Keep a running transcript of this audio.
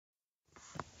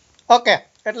Okay,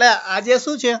 એટલે આજે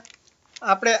શું છે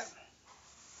આપણે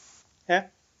હે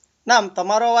ના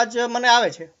તમારો અવાજ મને આવે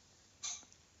છે.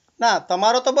 ના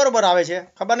તમારો તો બરોબર આવે છે,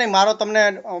 ખબર નહીં મારો તમને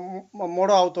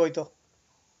મોડો આવતો હોય તો.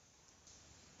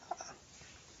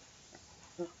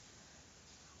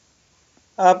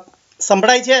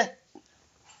 સંભળાય છે?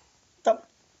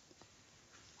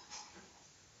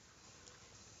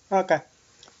 ઓકે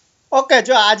ઓકે,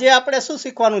 જો આજે આપણે શું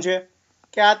શીખવાનું છે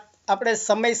કે આ આપણે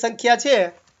સમય સંખ્યા છે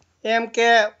એમ કે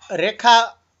રેખા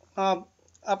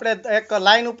આપણે એક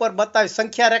લાઈન ઉપર બતાવી,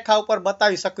 સંખ્યા રેખા ઉપર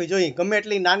બતાવી શકવી જોઈએ, ગમે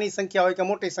એટલી નાની સંખ્યા હોય કે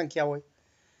મોટી સંખ્યા હોય.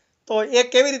 તો એ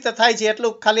કેવી રીતે થાય છે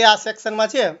એટલું ખાલી આ સેક્શનમાં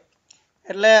છે.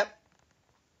 એટલે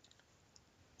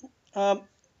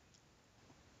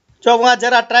જો હું આ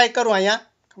જરા ટ્રાય કરું અહીંયા,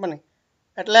 ખબર નહીં,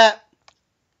 એટલે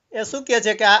એ શું કહે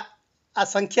છે કે આ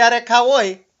સંખ્યા રેખા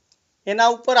હોય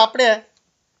એના ઉપર આપણે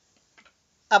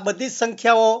આ બધી જ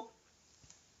સંખ્યાઓ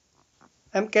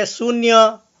એમ કે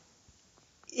 0,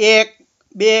 1,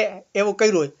 2 એવું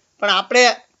કર્યું હોય, પણ આપણે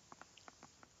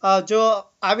જો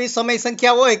આવી સમય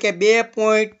સંખ્યા હોય કે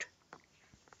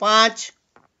 2.5,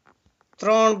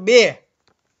 3, 2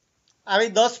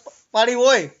 આવી 10 પાડી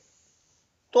હોય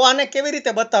તો આને કેવી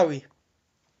રીતે બતાવવી?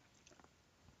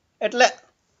 એટલે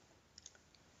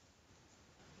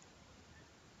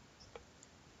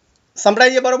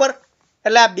સંભળાય છે બરોબર?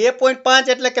 એટલે આ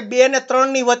 2.5 એટલે કે 2 ને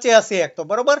 3 ની વચ્ચે હશે એક તો,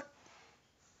 બરોબર.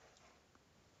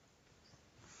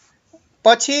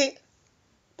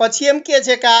 પછી એમ કહે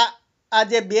છે કે આ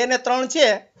જે 2 ને 3 છે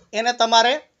એને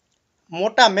તમારે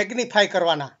મોટા મેગ્નિફાય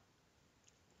કરવાના.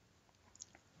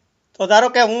 તો ધારો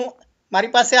કે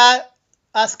મારી પાસે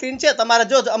આ સ્ક્રીન છે, તમારે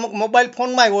જો અમુક મોબાઈલ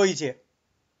ફોનમાં હોય છે,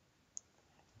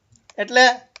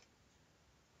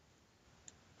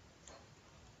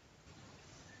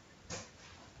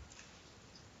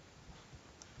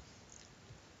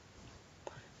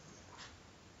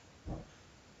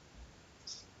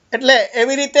 એટલે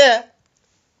એવી રીતે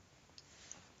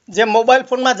જે મોબાઈલ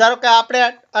ફોનમાં ધારો કે આપણે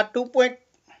આ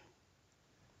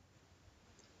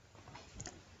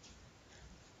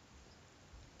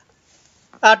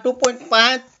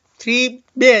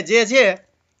 2.532 જે છે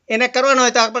એને કરવાનો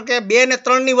હોય તો આપણે કે 2 ને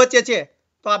 3 ની વચ્ચે છે,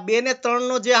 તો આ 2 ને 3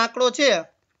 નો જે આંકડો છે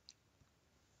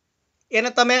એને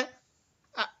તમે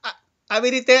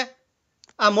આવી રીતે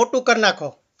આ મોટું કરી નાખો,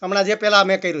 હમણાં જે પહેલાં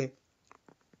મેં કર્યું,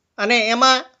 અને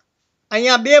એમાં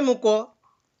અહીંયા 2 મૂકો,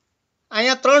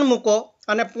 અહીંયા 3 મૂકો,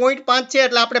 અને 0.5 છે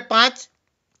એટલે આપણે 5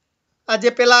 આ જે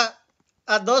પેલા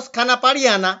આ 10 ખાના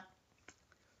પાડીએ આના,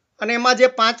 અને એમાં જે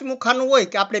 5મું ખાનું હોય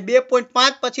કે આપણે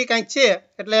 2.5 પછી કંઈક છે,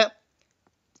 એટલે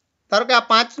ધારો કે આ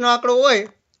 5 નો આંકડો હોય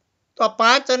તો આ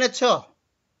 5 અને 6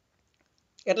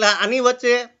 એટલે આની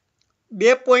વચ્ચે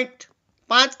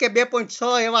 2.5 કે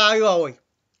 2.6 એવા આવ્યા હોય,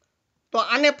 તો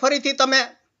આને ફરીથી તમે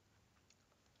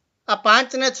આ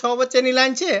 5 ને 6 વચ્ચેની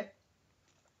લાઈન છે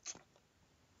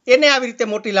એને આવી રીતે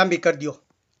મોટી લાંબી કરી દો.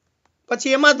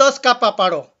 પછી એમાં 10 કાપા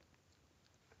પાડો.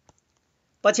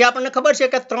 પછી આપણને ખબર છે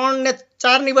કે 3 ને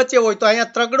 4 ની વચ્ચે હોય તો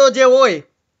અહીંયા ત્રગડો જે હોય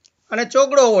અને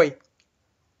ચોગડો હોય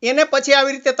એને પછી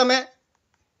આવી રીતે તમે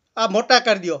આ મોટા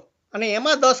કરી દો, અને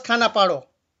એમાં 10 ખાના પાડો,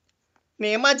 ને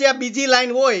એમાં જે આ બીજી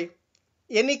લાઈન હોય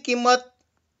એની કિંમત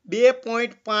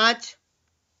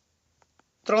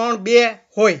 2.532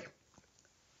 હોય.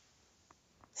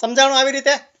 સમજાણું? આવી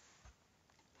રીતે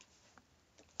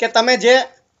કે તમે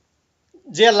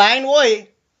જે લાઈન હોય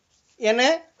એને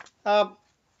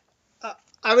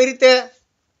આવી રીતે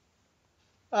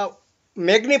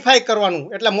મેગ્નિફાય કરવાનું,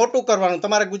 એટલે મોટું કરવાનું.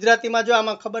 તમારે ગુજરાતીમાં જો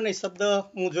આમાં ખબર નહીં શબ્દ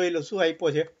હું જોઈ લઉં શું આપ્યો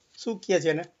છે, શું કહે છે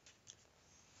એને,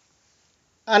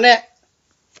 અને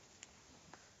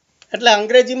એટલે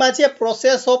અંગ્રેજીમાં છે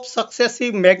પ્રોસેસ ઓફ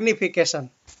સક્સેસિવ મેગ્નિફિકેશન,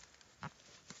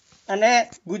 અને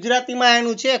ગુજરાતીમાં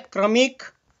એનું છે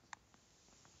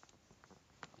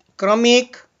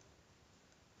ક્રમિક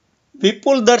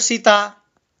વિપુલદર્શિતા.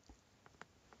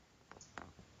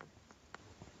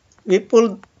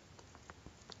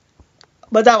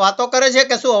 બધા વાતો કરે છે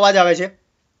કે શું અવાજ આવે છે?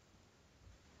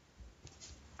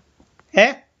 હે,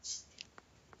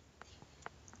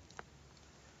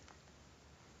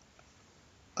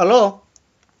 હલો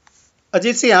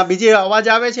અજીતસિંહ, હા બીજી અવાજ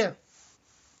આવે છે?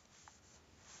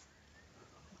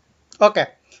 ઓકે,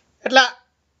 એટલે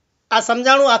આ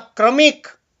સમજાણું. આ ક્રમિક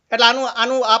એટલે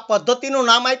આનું આ પદ્ધતિનું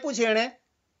નામ આપ્યું છે એણે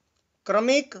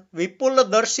ક્રમિક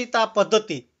વિપુલદર્શિતા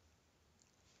પદ્ધતિ.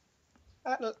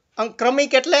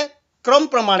 ક્રમિક એટલે ક્રમ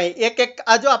પ્રમાણે એક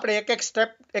આ જો આપણે એક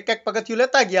સ્ટેપ એક પગથિયું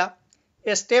લેતા ગયા એ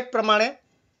સ્ટેપ પ્રમાણે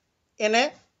એને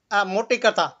આ મોટી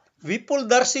કરતા.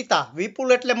 વિપુલદર્શિતા, વિપુલ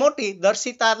એટલે મોટી,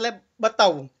 દર્શિતા એટલે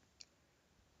બતાવવું.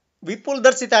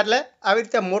 વિપુલદર્શિતા એટલે આવી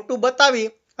રીતે મોટું બતાવી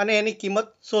અને એની કિંમત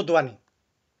શોધવાની.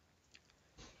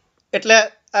 એટલે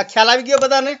આ ખ્યાલ આવી ગયો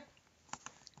બધાને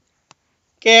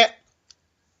કે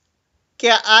કે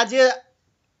આ જે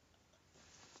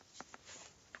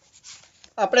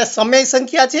આપણે સમય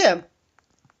સંખ્યા છે,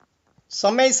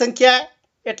 સમય સંખ્યા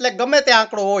એટલે ગમે તે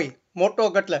આંકડો હોય મોટો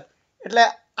એટલે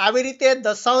આવી રીતે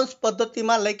દશાંશ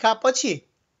પદ્ધતિમાં લખ્યા પછી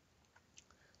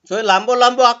જો લાંબો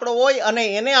આંકડો હોય અને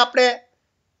એને આપણે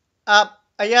આ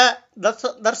અહીંયા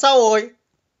દર્શાવવો હોય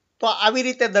તો આવી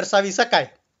રીતે દર્શાવી શકાય.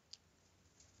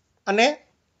 અને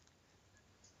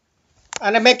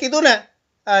મેં કીધું ને,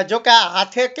 જો કે આ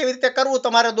હાથે કેવી રીતે કરવું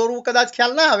તમારે દોરવું કદાચ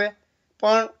ખ્યાલ ના આવે,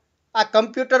 પણ આ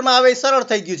કમ્પ્યુટરમાં હવે સરળ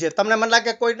થઈ ગયું છે. તમને મને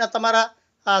લાગે કોઈના તમારા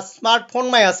આ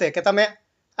સ્માર્ટફોનમાં હશે કે તમે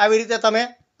આવી રીતે તમે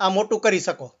આ મોટું કરી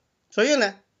શકો. જોયું ને?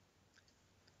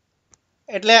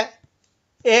 એટલે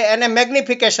એને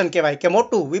મેગ્નિફિકેશન કહેવાય કે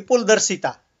મોટું વિપુલ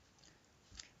દર્શિતા.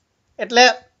 એટલે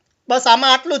બસ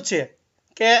આમાં આટલું જ છે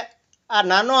કે આ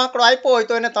નાનો આંકડો આપ્યો હોય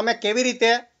તો એને તમે કેવી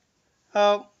રીતે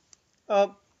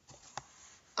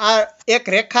આ એક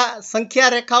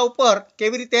સંખ્યા રેખા ઉપર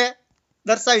કેવી રીતે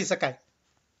દર્શાવી શકાય.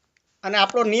 અને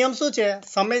આપણો નિયમ શું છે?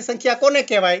 સમય સંખ્યા કોને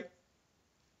કહેવાય?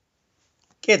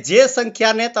 કે જે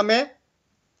સંખ્યાને તમે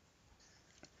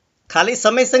ખાલી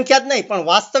સમય સંખ્યા જ નહીં પણ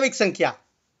વાસ્તવિક સંખ્યા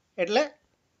એટલે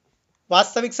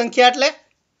વાસ્તવિક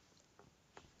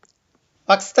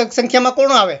સંખ્યામાં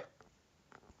કોણ આવે?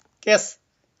 કે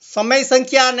સમય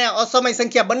સંખ્યા અને અસમય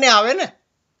સંખ્યા બંને આવે ને.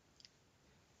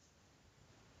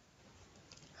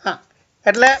 હા,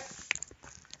 એટલે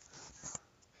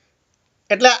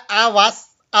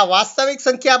આ વાસ્તવિક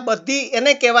સંખ્યા બધી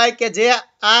એને કહેવાય કે જે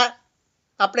આ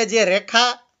આપણે જે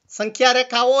સંખ્યા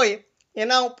રેખા હોય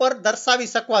એના ઉપર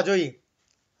દર્શાવી શકવા જોઈએ.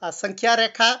 આ સંખ્યા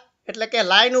રેખા એટલે કે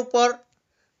લાઈન ઉપર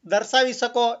દર્શાવી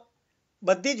શકો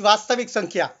બધી જ વાસ્તવિક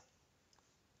સંખ્યા.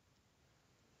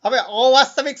 હવે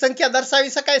અવાસ્તવિક સંખ્યા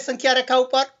દર્શાવી શકાય સંખ્યા રેખા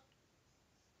ઉપર?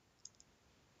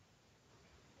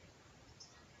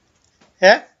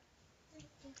 હે?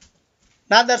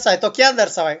 ના દર્શાવાય. તો ક્યાં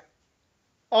દર્શાવાય?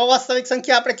 અવાસ્તવિક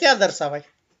સંખ્યા આપણે ક્યાં દર્શાવાય?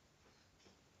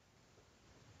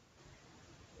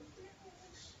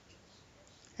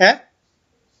 હે?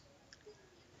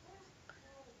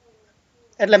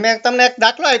 એટલે મેં તમને એક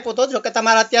દાખલો આપ્યો હતો. જો કે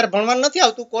તમારે અત્યારે ભણવાનું નથી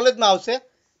આવતું, કોલેજમાં આવશે,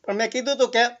 પણ મેં કીધું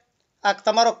હતું કે આ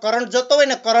તમારો કરંટ જતો હોય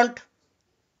ને, કરંટ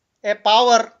એ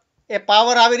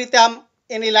પાવર આવી રીતે આમ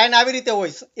એની લાઈન આવી રીતે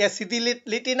હોય, એ સીધી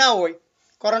લીટી ના હોય,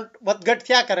 કરંટ વધઘટ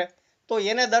થયા કરે, તો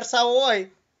એને દર્શાવવો હોય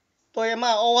તો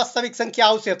એમાં અવાસ્તવિક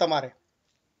સંખ્યા આવશે તમારે.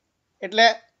 એટલે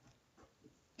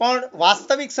પણ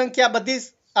વાસ્તવિક સંખ્યા બધી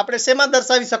આપણે શેમાં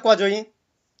દર્શાવી શકવા જોઈએ?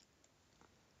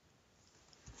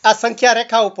 આ સંખ્યા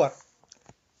રેખા ઉપર.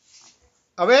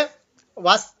 હવે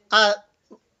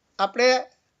આપણે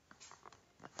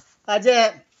આ જે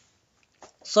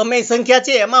સમય સંખ્યા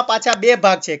છે એમાં પાછા બે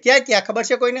ભાગ છે. ક્યાં ક્યાં ખબર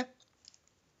છે કોઈને?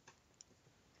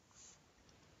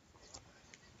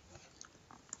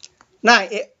 ના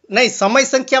નહીં, સમય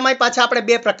સંખ્યામાં પાછા આપણે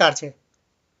બે પ્રકાર છે.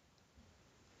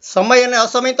 સમય અને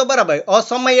અસમય તો બરાબર.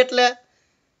 અસમય એટલે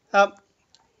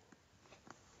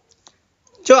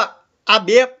જો આ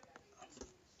બે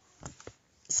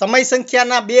સમય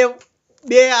સંખ્યાના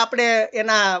બે આપણે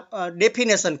એના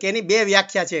ડેફિનેશન કે એની બે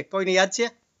વ્યાખ્યા છે. કોઈને યાદ છે?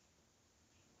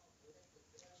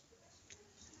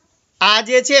 આ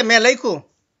જે છે મેં લખ્યું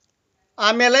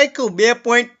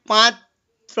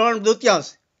 2.53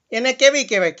 એને કેવી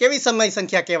કહેવાય? કેવી સમય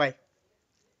સંખ્યા કહેવાય?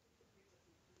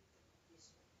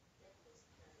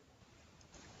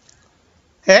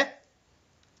 હે?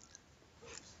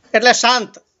 એટલે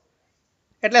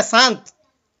શાંત,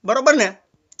 બરોબર ને?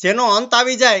 જેનો અંત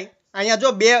આવી જાય, અહીંયા જો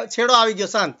બે છેડો આવી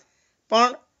ગયો શાંત,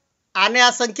 પણ આને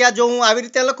આ સંખ્યા જો હું આવી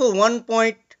રીતે લખું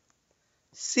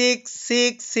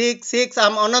 1.6666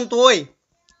 આમ અનંત હોય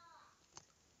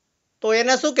તો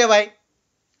એને શું કહેવાય?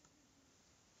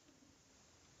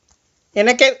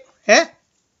 એને હે?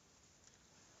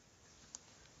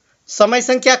 સમય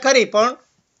સંખ્યા ખરી પણ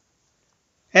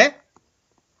હે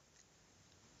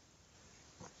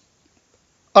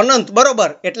અનંત,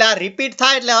 બરોબર. એટલે આ રિપીટ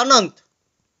થાય એટલે અનંત,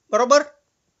 બરોબર.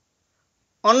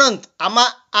 અનંત.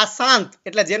 આમાં આ શાંત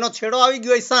એટલે જેનો છેડો આવી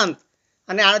ગયો હોય શાંત,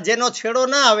 અને આ જેનો છેડો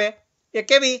ના આવે એ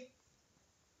કેવી?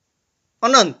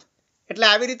 અનંત. એટલે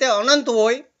આવી રીતે અનંત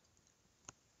હોય.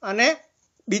 અને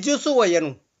બીજું શું હોય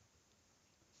એનું?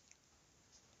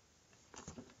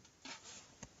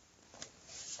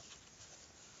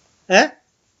 હે?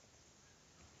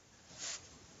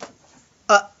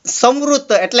 સંવૃત્ત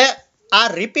એટલે આ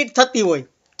રિપીટ થતી હોય,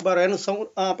 બરાબર. એનું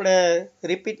આપણે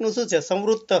રિપીટનું શું છે?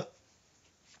 સંવૃત્ત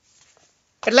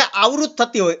એટલે આવૃત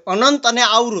થતી હોય. અનંત અને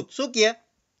આવૃત શું કહે?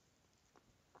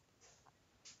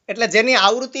 એટલે જેની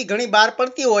આવૃત્તિ ઘણી બહાર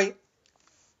પડતી હોય,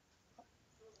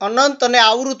 અનંત અને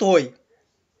આવૃત હોય.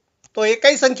 તો એ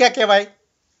કઈ સંખ્યા કહેવાય?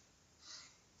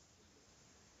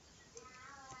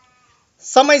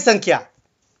 સમય સંખ્યા,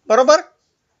 બરોબર.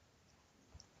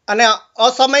 અને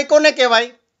અસમય કોને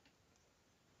કહેવાય?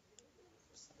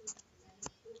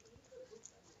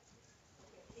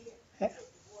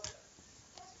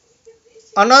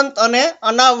 અનંત અને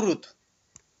અનાવૃત.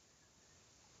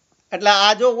 એટલે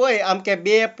આ જો હોય આમ કે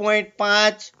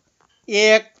 2.5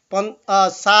 1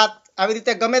 7 આવી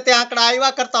રીતે ગમે તે આંકડા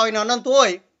આવ્યા કરતા હોય ને અનંત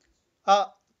હોય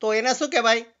તો એને શું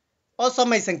કહેવાય?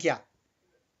 અસમય સંખ્યા.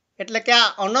 એટલે કે આ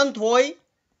અનંત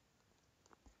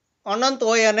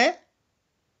હોય અને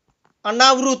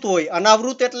અનાવૃત હોય.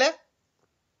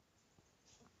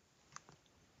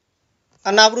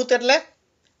 અનાવૃત એટલે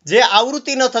જે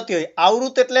આવૃત્તિ ન થતી હોય.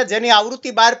 આવૃત એટલે જેની આવૃત્તિ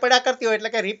બહાર પડ્યા કરતી હોય,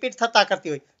 એટલે કે રિપીટ થતા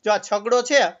કરતી હોય. જો આ છગડો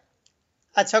છે,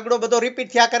 આ છગડો બધો રિપીટ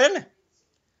થયા કરે ને,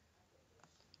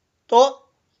 તો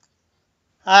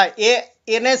હા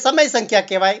એને સમય સંખ્યા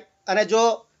કહેવાય. અને જો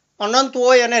અનંત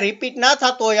હોય અને રિપીટ ના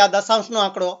થતો હોય આ દશાંશનો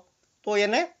આંકડો, તો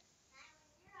એને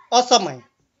અસમય.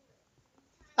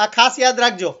 આ ખાસ યાદ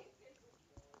રાખજો.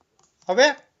 હવે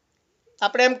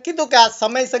આપણે એમ કીધું કે આ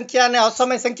સમય સંખ્યા અને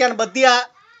અસમય સંખ્યા બધી આ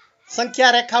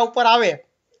સંખ્યા રેખા ઉપર આવે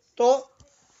તો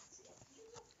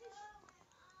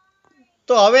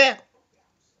હવે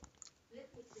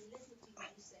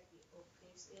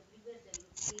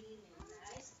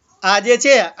આ જે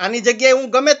છે આની જગ્યાએ હું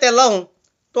ગમે તે લઉં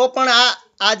તો પણ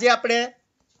આ જે આપણે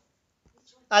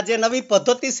આ જે નવી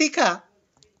પદ્ધતિ શીખ્યા,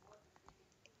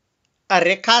 આ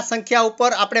રેખા સંખ્યા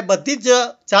ઉપર આપણે બધી જ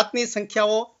જાતની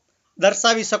સંખ્યાઓ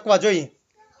દર્શાવી શકવા જોઈએ.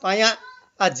 તો અહીંયા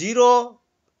આ 0,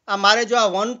 આ મારે જો આ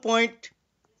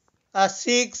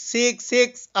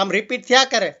 1.666 આમ રિપીટ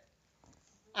થયા કરે,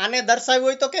 આને દર્શાવ્યું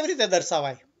હોય તો કેવી રીતે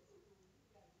દર્શાવાય?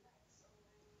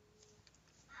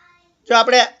 જો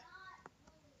આપણે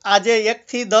આજે 1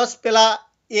 થી 10 પેલા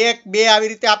 1 2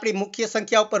 આવી રીતે આપણી મુખ્ય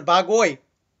સંખ્યા ઉપર ભાગ હોય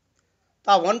તો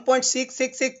આ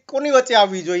 1.666 કોની વચ્ચે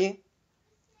આવવી જોઈએ?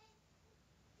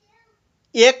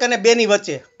 1 અને 2 ની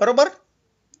વચ્ચે, બરોબર.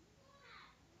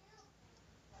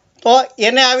 તો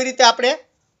એને આવી રીતે આપણે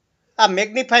આ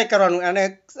મેગ્નિફાય કરવાનું, અને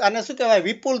આને શું કહેવાય?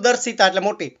 વિપુલ દર્શિતા, એટલે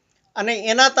મોટી. અને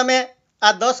એના તમે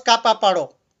આ 10 કાપા પાડો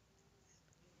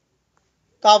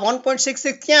તો આ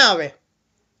 1.66 ક્યાં આવે?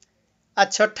 આ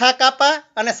છઠ્ઠા કાપા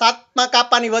અને સાતમા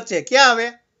કાપાની વચ્ચે ક્યાં આવે?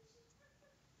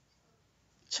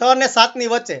 6 અને 7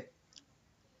 ની વચ્ચે.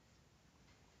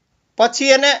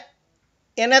 પછી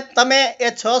એને તમે એ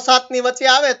 6 7 ની વચ્ચે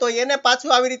આવે તો એને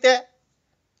પાછું આવી રીતે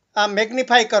આ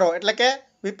મેગ્નિફાય કરો, એટલે કે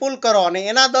વિપુલ કરો, અને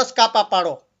એના 10 કાપા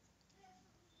પાડો,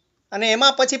 અને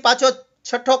એમાં પછી પાછો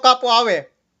છઠ્ઠો કાપો આવે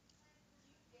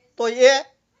તો એ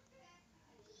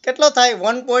કેટલો થાય?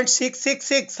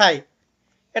 1.666 થાય.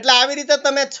 એટલે આવી રીતે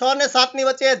તમે 6 અને 7 ની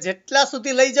વચ્ચે જેટલા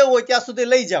સુધી લઈ જવું હોય ત્યાં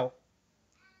સુધી લઈ જાઓ,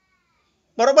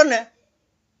 બરોબર ને?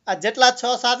 આ જેટલા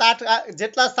 6 7 8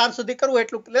 જેટલા સ્થાન સુધી કરવું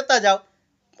એટલું લેતા જાઓ.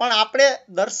 પણ આપણે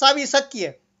દર્શાવી શકીએ,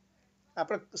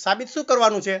 આપણે સાબિત શું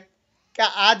કરવાનું છે કે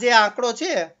આ જે આંકડો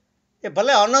છે એ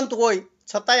ભલે અનંત હોય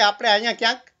છતાંય આપણે અહીંયા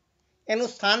ક્યાંક એનું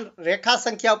સ્થાન રેખા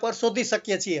સંખ્યા ઉપર શોધી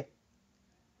શકીએ છીએ.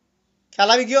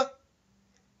 ખ્યાલ આવી ગયો?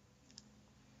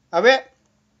 હવે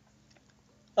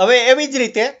એવી જ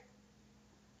રીતે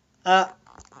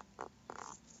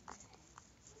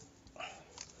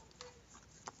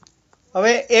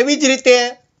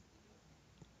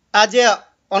આ જે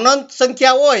અનંત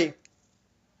સંખ્યા હોય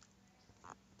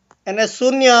એને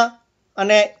 0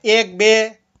 અને 1 2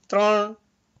 3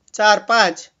 4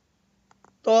 5,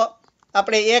 તો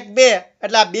આપણે 1 2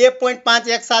 એટલે આ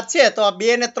 2.517 છે તો આ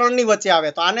 2 અને 3 ની વચ્ચે આવે.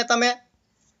 તો આને તમે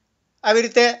આવી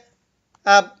રીતે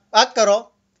ભાગ કરો,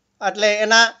 એટલે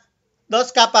એના 10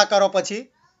 કાપા કરો. પછી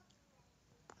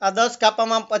આ 10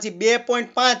 કાપામાં પછી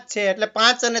 2.5 છે એટલે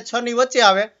 5 અને 6 ની વચ્ચે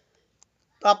આવે,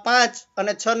 તો આ 5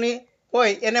 અને 6 ની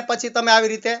હોય એને પછી તમે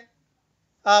આવી રીતે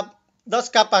 10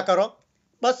 કાપા કરો.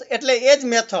 બસ, એટલે એ જ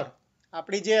મેથડ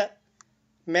આપણી જે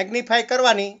મેગ્નિફાય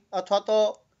કરવાની, અથવા તો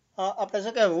આપણે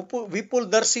શું કહેવાય વિપુલ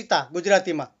દર્શિતા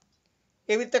ગુજરાતીમાં,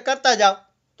 એવી રીતે કરતા જાઓ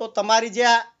તો તમારી જે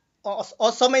આ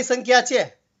અસમય સંખ્યા છે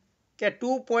કે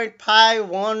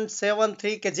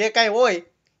 2.5173 કે જે કાંઈ હોય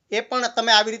એ પણ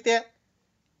તમે આવી રીતે,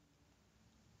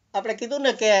 આપણે કીધું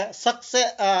ને કે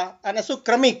અને શું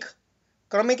ક્રમિક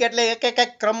એટલે એક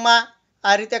એક ક્રમમાં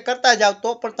આ રીતે કરતા જાઓ તો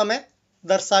પણ તમે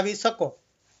દર્શાવી શકો.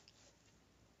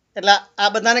 એટલે આ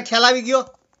બધાને ખ્યાલ આવી ગયો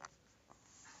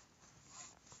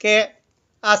કે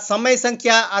આ સમય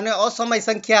સંખ્યા અને અસમય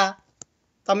સંખ્યા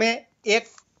તમે એક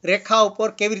રેખા ઉપર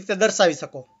કેવી રીતે દર્શાવી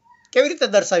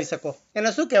શકો? એને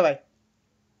શું કહેવાય?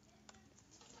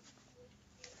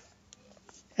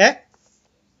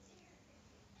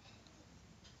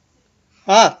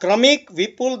 હા, ક્રમિક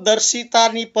વિપુલ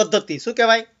દર્શિતાની પદ્ધતિ શું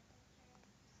કહેવાય?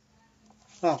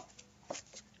 હા,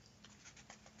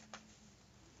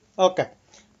 ઓકે.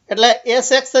 એટલે એ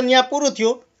સેક્શન ત્યાં પૂરું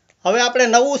થયું. હવે આપણે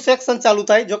નવું સેક્શન ચાલુ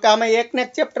થાય. જો કે આમાં એક ને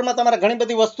એક ચેપ્ટરમાં તમારે ઘણી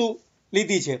બધી વસ્તુ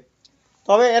લીધી છે. તો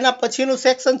હવે એના પછીનું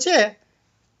સેક્શન છે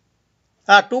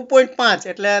હા 2.5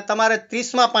 એટલે તમારે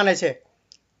 30મા પાને છે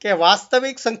કે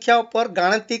વાસ્તવિક સંખ્યાઓ પર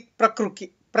ગાણિતિક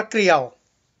પ્રક્રિયાઓ.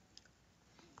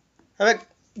 હવે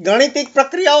ગણિતિક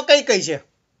પ્રક્રિયાઓ કઈ કઈ છે?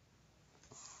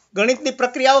 ગણિતની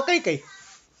પ્રક્રિયાઓ કઈ કઈ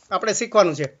આપણે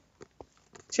શીખવાનું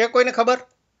છે કોઈને ખબર?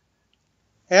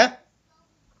 હે?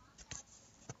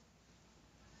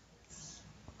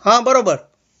 હા, બરોબર.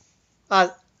 આ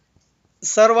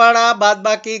સરવાળા,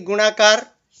 બાદબાકી,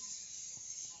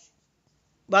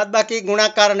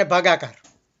 ગુણાકાર અને ભાગાકાર.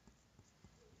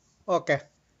 ઓકે.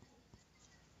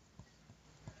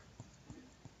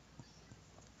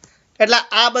 એટલે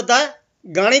આ બધા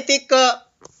ગાણિતિક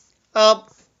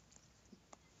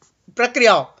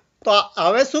પ્રક્રિયાઓ. તો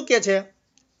હવે શું કે છે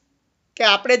કે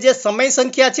આપણે જે સમય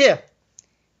સંખ્યા છે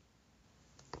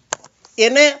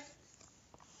એને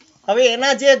હવે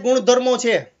એના જે ગુણધર્મો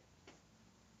છે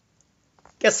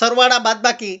કે સરવાળા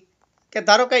બાદબાકી કે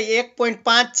ધારો કે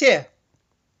 1.5 છે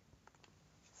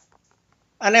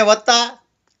અને વત્તા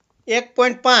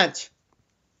 1.5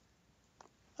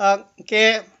 કે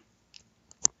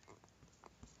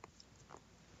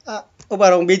ઉભા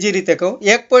રહો, હું બીજી રીતે કહું.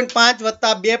 1.5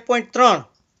 વત્તા 2.3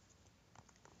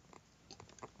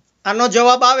 આનો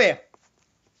જવાબ આવે.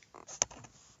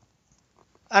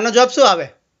 આનો જવાબ શું આવે?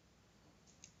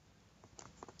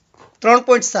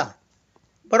 3.7.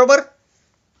 બરોબર.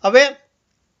 હવે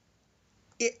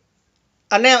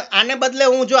અને આને બદલે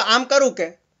હું જો આમ કરું કે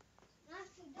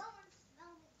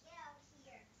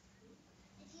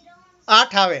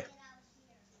 8 આવે.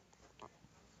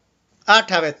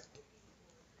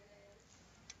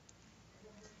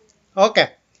 ઓકે.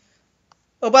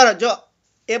 બરાબર. જો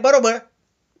એ બરોબર.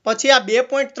 પછી આ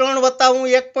 2.3 વત્તા હું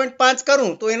 1.5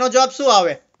 કરું તો એનો જવાબ શું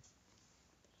આવે?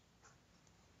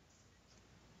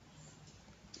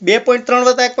 2.3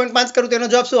 વત્તા 1.5 કરું તો એનો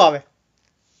જવાબ શું આવે?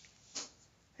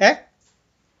 હે?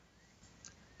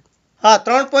 હા,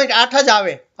 3.8 જ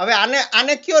આવે. હવે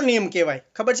આને કયો નિયમ કહેવાય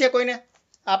ખબર છે કોઈને?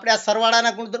 આપણે આ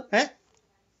સરવાળાના ગુણધર્મ હે?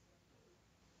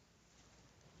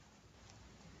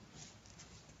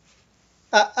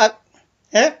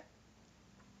 હે?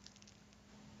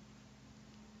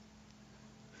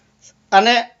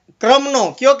 અને ક્રમનો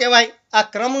કયો કહેવાય? આ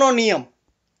ક્રમનો નિયમ.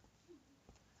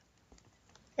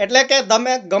 એટલે કે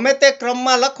તમે ગમે તે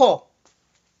ક્રમમાં લખો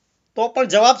તો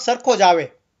પણ જવાબ સરખો જ આવે.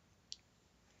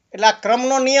 એટલે આ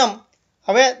ક્રમનો નિયમ.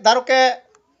 હવે ધારો કે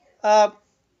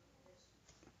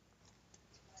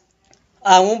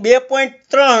હું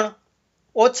 2.3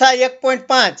 ઓછા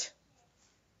 1.5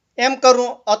 એમ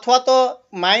કરું અથવા તો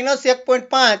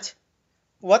 -1.5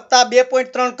 વત્તા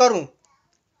 2.3 કરું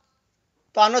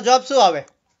તો આનો જવાબ શું આવે?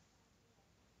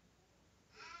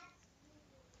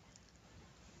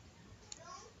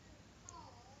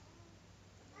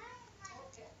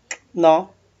 નો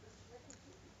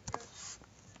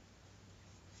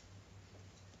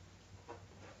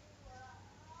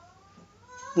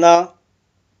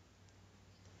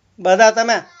બધા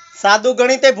તમે સાદું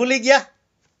ગણિતે ભૂલી ગયા.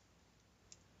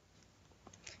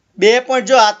 2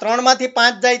 જો આ 3 માંથી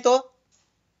 5 જાય તો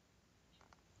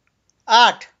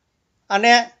 8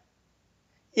 અને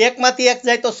 1 માંથી 1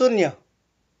 જાય તો 0.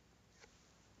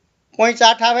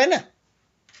 0.8 આવે ને.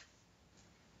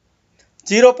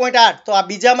 0.8. તો આ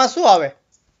બીજામાં શું આવે?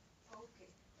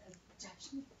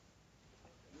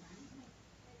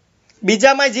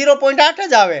 બીજામાં 0.8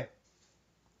 જ આવે.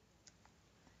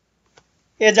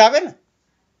 એ જ આવે ને.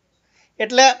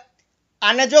 એટલે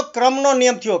આને જો ક્રમનો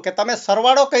નિયમ થયો કે તમે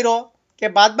સરવાળો કર્યો કે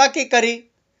બાદબાકી કરી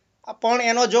પણ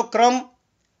એનો જો ક્રમ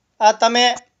તમે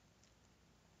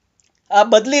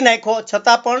બદલી નાખ્યો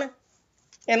છતાં પણ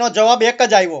એનો જવાબ એક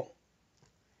જ આવ્યો.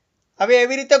 હવે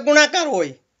એવી રીતે ગુણાકાર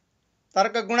હોય. ધારો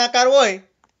કે ગુણાકાર હોય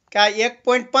કે આ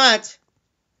 1.5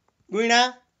 ગુણ્યા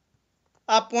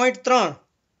આ 0.3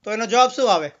 તો એનો જવાબ શું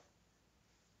આવે?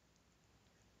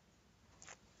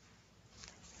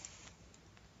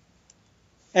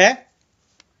 હે?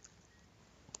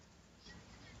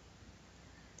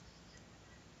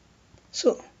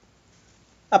 શું?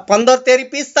 આ 15 તેરી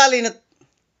 45 ને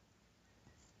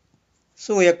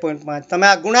શું 1.5 તમે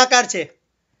આ ગુણાકાર છે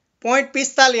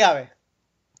 0.45 આવે.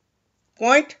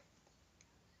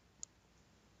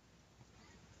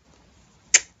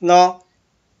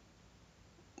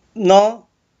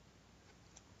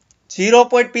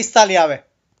 0.45 આવે.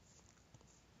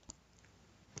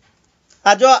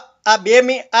 આ જો આ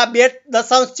બે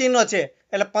દશાંશ ચિહ્નો છે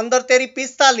એટલે 15 તેરી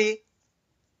 45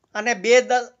 અને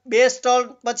બે સ્ટોલ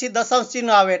પછી દશાંશ ચિહ્ન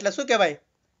આવે એટલે શું કહેવાય?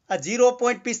 આ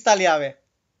 0.45 આવે.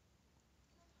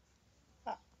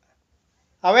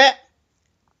 હવે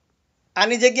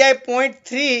આની જગ્યાએ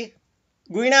 0.3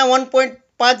 ગુણ્યા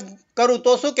 1.5 કરું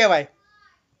તો શું કહેવાય?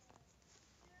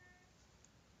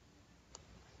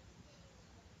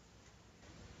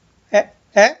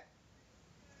 હે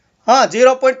હા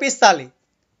 0.45.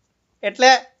 એટલે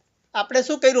આપણે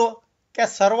શું કર્યું કે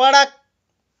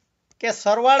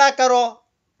સરવાળા કરો,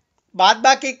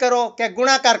 બાદબાકી કરો કે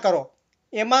ગુણાકાર કરો,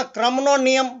 એમાં ક્રમનો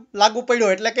નિયમ લાગુ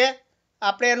પડ્યો. એટલે કે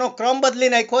આપણે એનો ક્રમ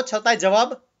બદલી નાખ્યો, છતાંય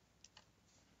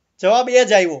જવાબ એ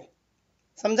જ આવ્યો.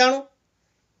 સમજાણું?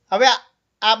 હવે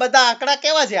આ બધા આંકડા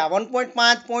કેવા છે? આ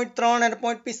 1.5, 0.3 અને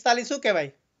 0.45 શું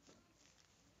કહેવાય?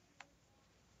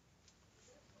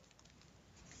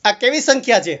 આ કેવી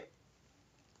સંખ્યા છે?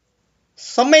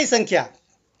 સમય સંખ્યા.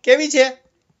 કેવી છે?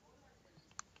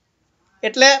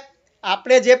 એટલે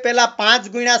આપણે જે પેલા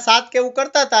 5 ગુણ્યા 7 કેવું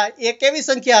કરતા હતા એ કેવી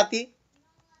સંખ્યા હતી?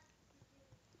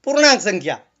 પૂર્ણાંક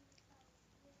સંખ્યા.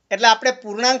 એટલે આપણે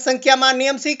પૂર્ણાંક સંખ્યામાં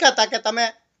નિયમ શીખ્યા હતા કે તમે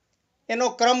એનો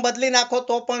ક્રમ બદલી નાખો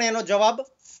તો પણ એનો જવાબ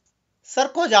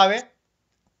સરખો જ આવે.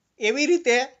 એવી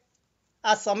રીતે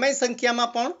આ સમય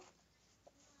સંખ્યામાં પણ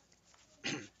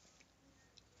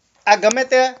આ ગમે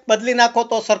તે બદલી નાખો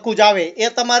તો સરખું જ આવે. એ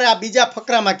તમારે આ બીજા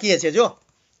ફકરામાં કહે છે. જો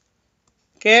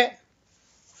કે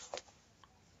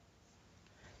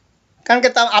કારણ કે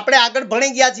આપણે આગળ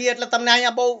ભણી ગયા છીએ એટલે તમને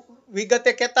અહીંયા બહુ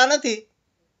વિગતે કહેતા નથી,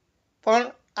 પણ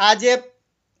આ જે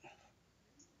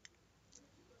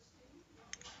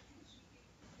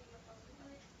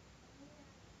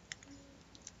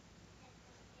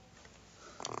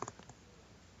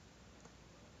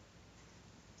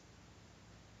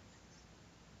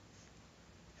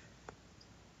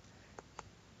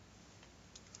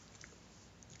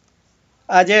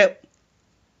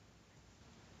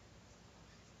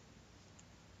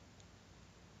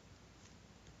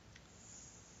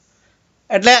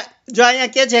એટલે જો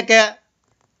અહીંયા કે છે કે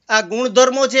આ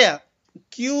ગુણધર્મો છે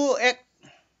ક્યુ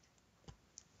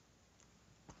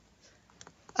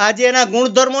આ જે એના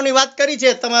ગુણધર્મોની વાત કરી છે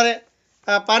તમારે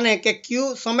પાને કે ક્યુ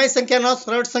સમય સંખ્યાનો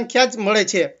સરળ સંખ્યા જ મળે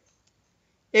છે.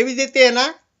 એવી રીતે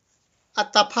એના આ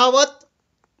તફાવત,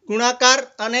 ગુણાકાર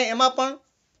અને એમાં પણ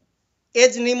એ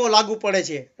જ નિયમો લાગુ પડે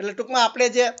છે. એટલે ટૂંકમાં આપણે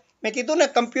જે મેં કીધું ને,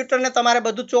 કમ્પ્યુટરને તમારે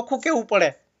બધું ચોખ્ખું કહેવું પડે.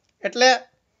 એટલે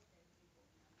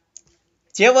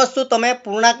જે વસ્તુ તમે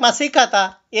પૂર્ણાંકમાં શીખાતા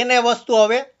એને વસ્તુ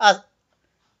હવે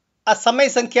આ સમય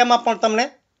સંખ્યામાં પણ તમને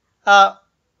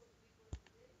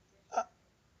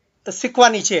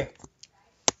શીખવાની છે.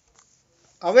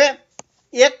 હવે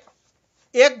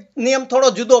એક નિયમ થોડો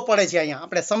જુદો પડે છે અહીંયા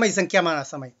આપણે સમય સંખ્યામાં.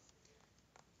 સમય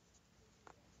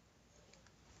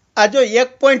આ જો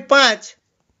 1.5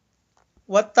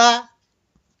 વત્તા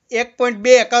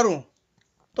 1.2 કરું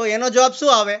તો એનો જવાબ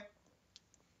શું આવે?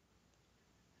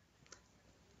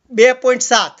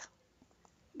 2.7.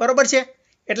 બરોબર છે.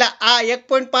 એટલે આ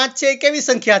 1.5 છે એ કેવી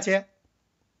સંખ્યા છે?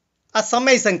 આ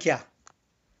સમય સંખ્યા.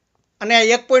 અને આ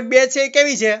 1.2 છે એ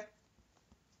કેવી છે?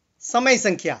 સમય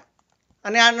સંખ્યા.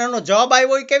 અને આનો જવાબ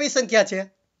આવ્યો એ કેવી સંખ્યા છે?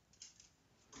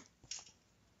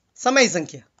 સમય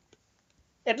સંખ્યા.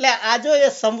 એટલે આ જો એ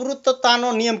સંવૃત્તતાનો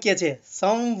નિયમ કે છે,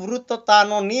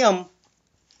 સંવૃત્તતાનો નિયમ,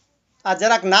 આ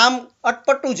જરાક નામ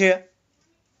અટપટું છે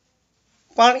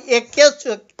પણ એ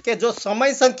કે જો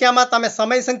સમય સંખ્યામાં તમે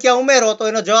સમય સંખ્યા ઉમેરો તો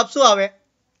એનો જવાબ શું આવે?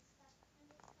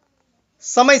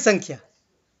 સમય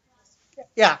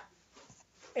સંખ્યા.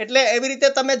 એટલે એવી રીતે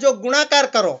તમે જો ગુણાકાર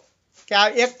કરો કે આ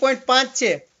 1.5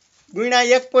 છે ગુણ્યા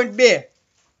 1.2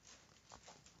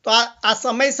 તો આ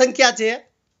સમય સંખ્યા છે,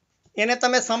 એને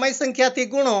તમે સમય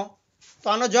સંખ્યાથી ગુણો તો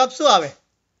આનો જવાબ શું આવે?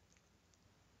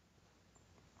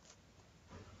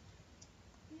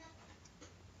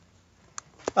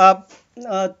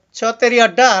 છ તેરી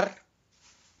 18,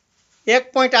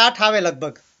 1.8 આવે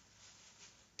લગભગ,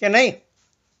 કે નહીં?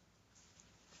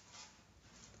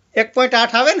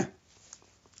 1.8 આવે ને?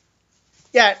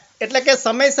 એટલે કે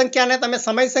સમય સંખ્યાને તમે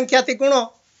સમય સંખ્યાથી ગુણો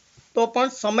તો પણ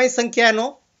સમય સંખ્યાનો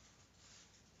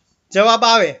જવાબ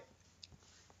આવે.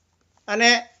 અને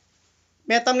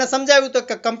મેં તમને સમજાવ્યું હતું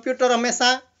કે કમ્પ્યુટર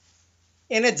હંમેશા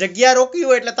એને જગ્યા રોકી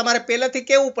હોય એટલે તમારે પહેલેથી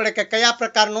કહેવું પડે કે કયા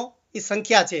પ્રકારનો એ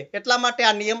સંખ્યા છે. એટલા માટે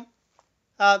આ નિયમ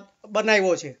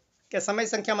બનાવ્યો છે કે સમય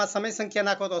સંખ્યામાં સમય સંખ્યા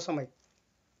નાખો તો સમય.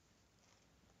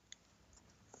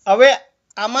 હવે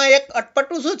આમાં એક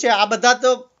અટપટું શું છે, આ બધા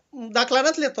તો દાખલા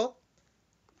નથી લેતો,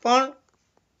 પણ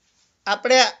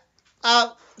આપણે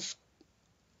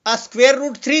આ સ્ક્વેર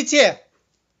રૂટ 3 છે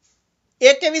એ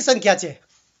કેવી સંખ્યા છે?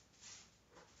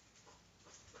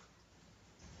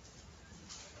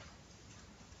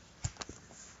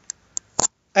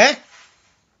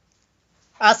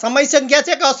 આ સમય સંખ્યા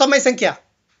છે કે અસમય સંખ્યા?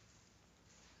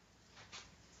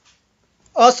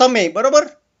 અસમય, બરોબર.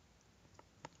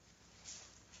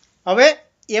 હવે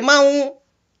એમાં હું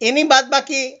એની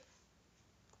બાદબાકી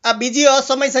આ બીજી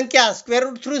અસમય સંખ્યા સ્ક્વેર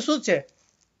રૂટ 3 શું છે?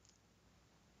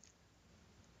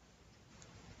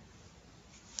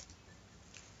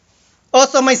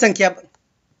 અસમય સંખ્યા.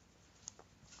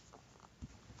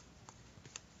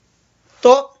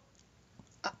 તો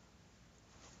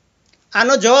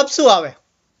આનો જવાબ શું આવે?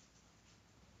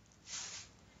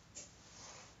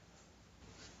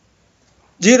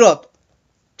 જીરો.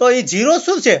 તો એ જીરો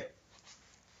શું છે?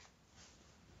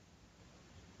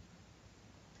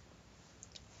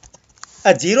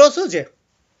 આ જીરો શું છે?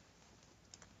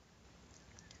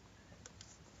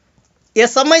 એ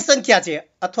સમય સંખ્યા છે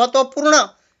અથવા તો પૂર્ણ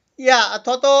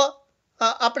અથવા તો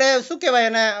આપણે શું કહેવાય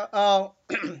એને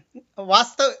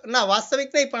વાસ્તવિક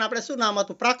નહીં, પણ આપણે શું નામ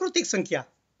હતું? પ્રાકૃતિક સંખ્યા.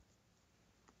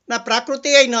 ના,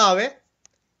 પ્રાકૃતિક ન આવે,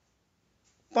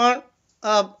 પણ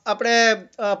આપણે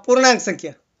પૂર્ણાંક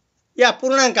સંખ્યા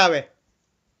પૂર્ણાંક આવે.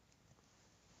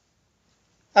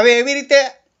 હવે એવી રીતે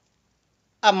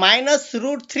આ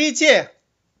 -√3 છે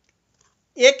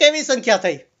એ કેવી સંખ્યા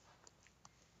થઈ?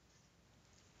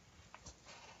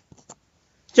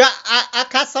 જો આ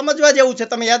ખાસ સમજવા જેવું છે,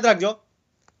 તમે યાદ રાખજો.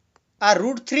 આ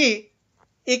 √3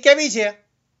 એ કેવી છે?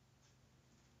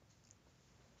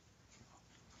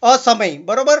 અસમય,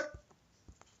 બરોબર.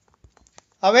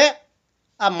 હવે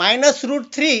આ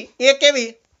 -√3 એ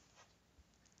કેવી?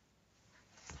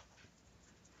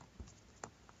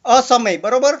 અસમય,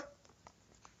 બરોબર.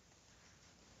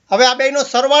 હવે આ બેનો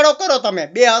સરવાળો કરો તમે,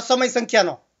 બે અસમય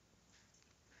સંખ્યાનો,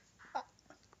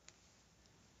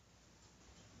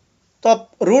 તો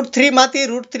 √3 માંથી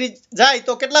 √3 જાય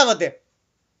તો કેટલા વધે?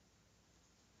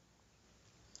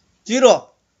 0.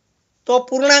 તો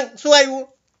પૂર્ણાંક શું આવ્યું?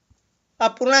 આ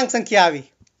પૂર્ણાંક સંખ્યા આવી.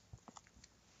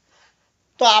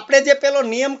 તો આપણે જે પેલો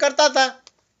નિયમ કરતા હતા,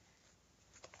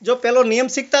 જો પેલો નિયમ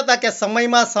શીખતા હતા કે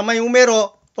સમયમાં સમય ઉમેરો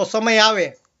તો સમય આવે,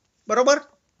 બરોબર.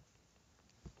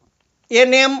 એ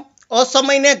નિયમ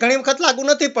અસમયને ઘણી વખત લાગુ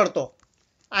નથી પડતો.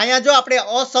 અહીંયા જો આપણે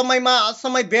અસમયમાં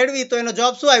અસમય ભેળવી તો એનો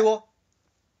જવાબ શું આવ્યો?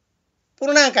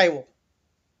 પૂર્ણાંક આવ્યો.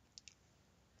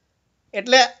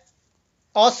 એટલે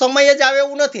અસમય જ આવે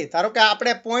એવું નથી. ધારો કે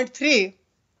આપણે 0.3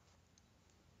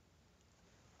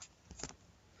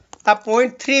 આ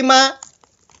 0.3 માં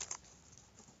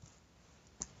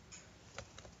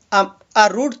આ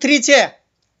 √3 છે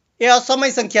એ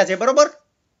અસમય સંખ્યા છે, બરોબર.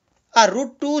 આ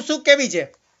 √2 શું કેવી છે?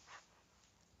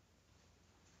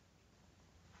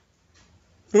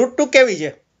 √2 કેવી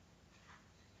છે?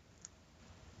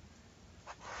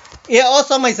 એ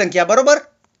અસમય સંખ્યા, બરોબર.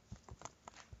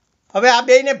 હવે આ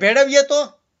બેયને ભેળવીએ તો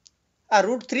આ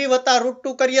 √3 વત્તા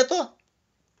 √2 કરીએ તો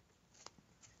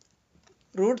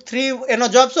 √3 એનો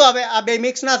જવાબ શું આવે? આ બે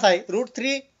મિક્સ ના થાય.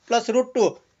 √3 + √2,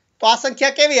 તો આ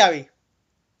સંખ્યા કેવી આવી?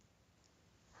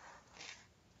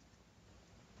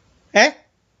 હે,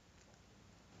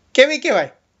 કેવી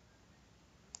કહેવાય?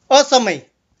 અસમય.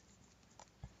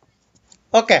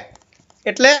 ઓકે.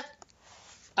 એટલે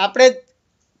આપણે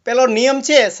પેલો નિયમ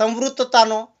છે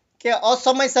સંવૃત્તતાનો કે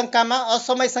અસમય સંખ્યામાં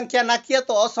અસમય સંખ્યા નાખીએ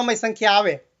તો અસમય સંખ્યા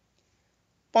આવે,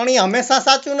 પણ એ હંમેશા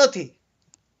સાચું નથી.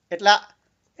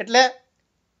 એટલે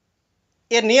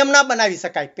એ નિયમ ના બનાવી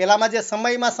શકાય. પહેલામાં જે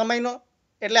સમયમાં સમયનો,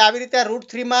 એટલે આવી રીતે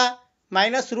 √3 માં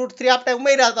 -√3 આપણે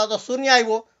ઉમેર્યા હતા તો શૂન્ય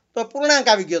આવ્યો, તો પૂર્ણાંક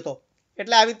આવી ગયો હતો.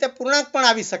 એટલે આવી રીતે પૂર્ણાંક પણ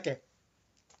આવી શકે.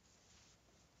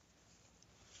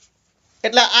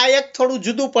 એટલે આ એક થોડું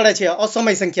જુદું પડે છે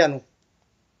અસમય સંખ્યાનું.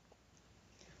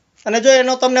 અને જો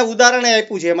એનો તમને ઉદાહરણ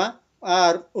આપ્યું છે એમાં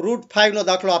 √5 નો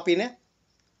દાખલો આપીને.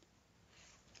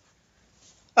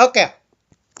 ઓકે.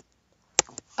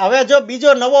 હવે જો બીજો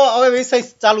નવો હવે વિષય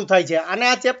ચાલુ થાય છે, અને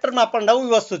આ ચેપ્ટરમાં પણ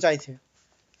નવી વસ્તુ થાય છે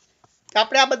કે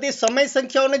આપણે આ બધી સમય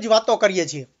સંખ્યાઓની જ વાતો કરીએ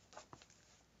છીએ.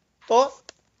 તો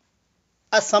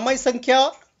આ સમય સંખ્યાઓ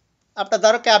આપણે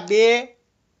ધારો કે આ 2,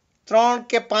 3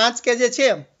 કે 5 કે જે છે,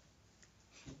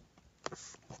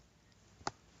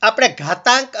 આપણે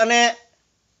ઘાતાંક અને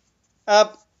આ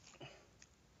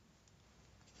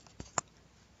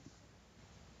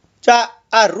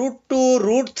 √2,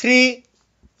 √3,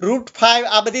 √5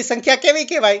 આ બધી સંખ્યા કેવી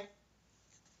કહેવાય?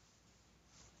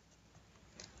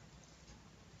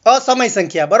 અસમય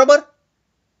સંખ્યા, બરોબર.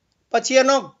 પછી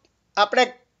એનો આપણે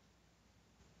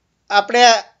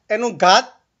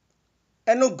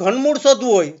એનું ઘનમૂળ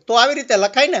શોધવું હોય તો આવી રીતે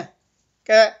લખાય ને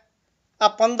કે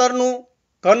આ 15 નું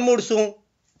ઘનમૂળ શું,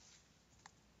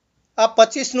 આ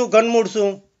 25 નું ઘનમૂળ શું,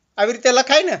 આવી રીતે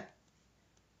લખાય ને.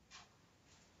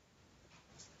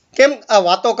 કેમ આ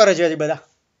વાતો કરે છે હજી બધા?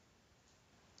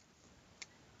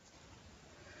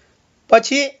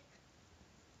 પછી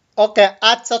ઓકે,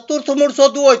 આ ચતુર્થ મૂળ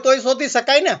શોધવું હોય તોય શોધી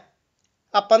શકાય ને.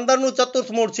 આ 15નું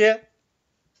ચતુર્થ મૂળ છે,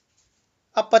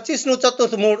 આ 25નું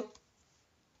ચતુર્થ મૂળ.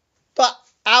 તો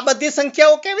આ બધી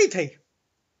સંખ્યાઓ કેવી થઈ?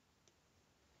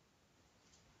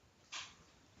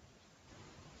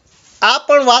 આ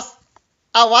પણ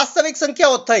વાસ્તવિક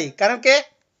સંખ્યાઓ થઈ, કારણ કે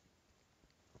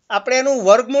આપણે એનું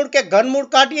વર્ગમૂળ કે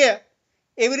ઘનમૂળ કાઢીએ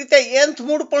એવી રીતે nth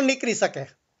મૂળ પણ નીકળી શકે.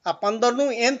 આ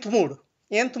 15નું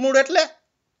nth મૂળ એટલે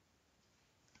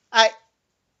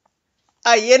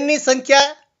આ n ની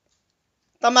સંખ્યા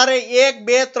તમારે 1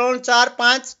 2 3 4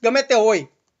 5 ગમે તે હોય.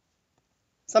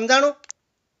 સમજાણું?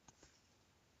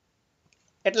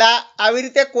 એટલે આવી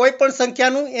રીતે કોઈ પણ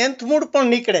સંખ્યાનું nth મૂળ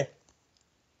પણ નીકળે.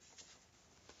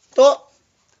 તો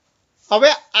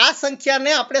હવે આ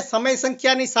સંખ્યાને આપણે સમય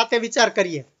સંખ્યાની સાથે વિચાર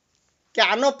કરીએ કે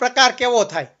આનો પ્રકાર કેવો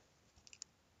થાય.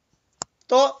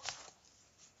 તો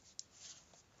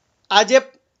આજે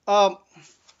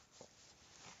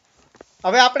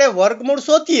હવે આપણે વર્ગમૂળ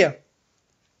શોધીએ.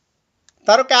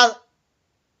 ધારો કે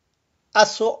આ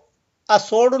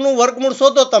 16નું વર્ગમૂળ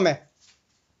શોધો તમે,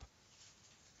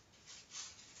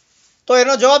 તો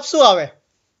એનો જવાબ શું આવે?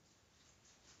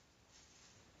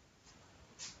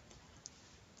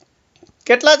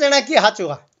 કેટલા જણા કે સાચું?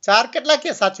 4 કેટલા કે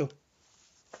સાચું?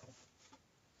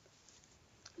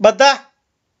 બધા?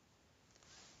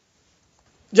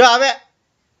 જો હવે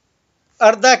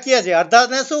અડધા કે છે,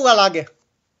 અડધાને શું લાગે?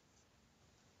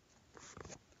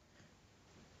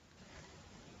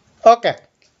 ઓકે,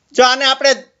 જો આને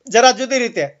આપણે જરા જુદી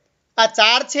રીતે, આ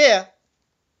 4 છે,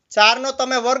 4નો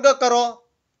તમે વર્ગ કરો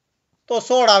તો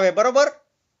 16 આવે, બરોબર?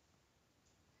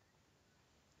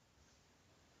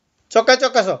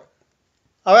 ચોક્કસ.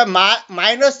 હવે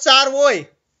 -4 હોય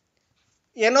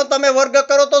એનો તમે વર્ગ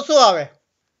કરો તો શું આવે?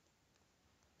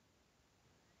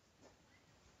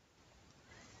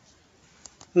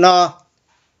 ના,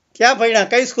 ક્યાં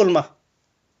ભણ્યા? કઈ સ્કૂલમાં?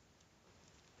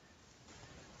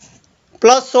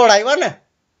 +16 આવ્યા ને.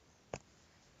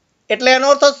 એટલે એનો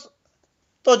અર્થ,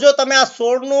 તો જો તમે આ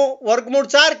 16નું વર્ગમૂળ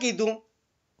 4 કીધું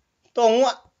તો હું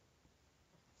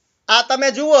આ તમે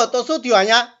જુઓ તો શું થયું?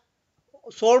 અહીંયા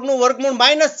 16નું વર્ગમૂળ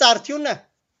 -4 થયું ને.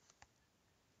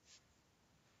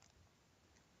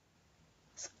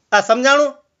 આ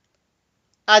સમજાણું?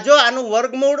 આ જો આનું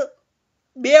વર્ગમૂળ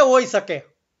 2 હોઈ શકે,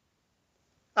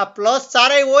 આ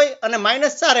 +4 હોય અને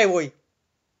 -4 હોય.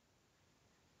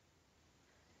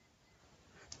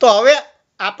 તો હવે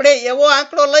આપણે એવો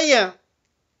આંકડો લઈએ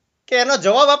કે એનો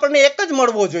જવાબ આપણને એક જ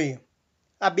મળવો જોઈએ.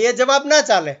 આ બે જવાબ ના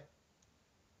ચાલે.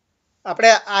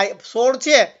 આપણે આ 16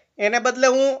 છે એને બદલે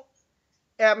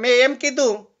મેં એમ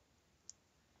કીધું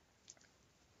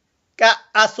કે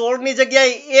આ 16ની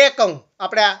જગ્યાએ a કહું.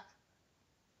 આપણે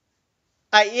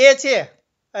આ a છે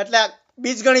એટલે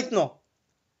બીજગણિતનો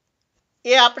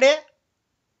એ આપણે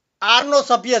r નો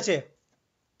સભ્ય છે.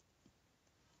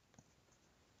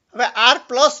 હવે r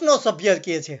પ્લસ નો સભ્ય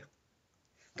કહે છે,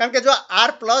 કારણ કે જો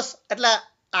r પ્લસ એટલે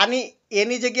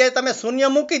એની જગ્યાએ તમે શૂન્ય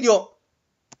મૂકી દો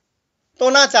તો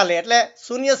ના ચાલે. એટલે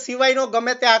શૂન્ય સિવાયનો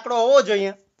ગમે તે આંકડો હોવો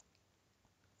જોઈએ.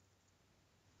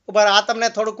 ઉપર આ તમને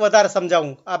થોડુંક વધારે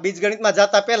સમજાવું આ બીજગણિતમાં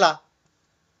જતા પહેલા.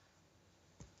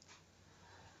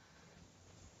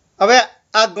 હવે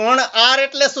આ ગણ r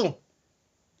એટલે શું?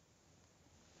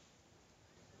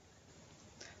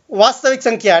 વાસ્તવિક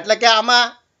સંખ્યા. એટલે કે આમાં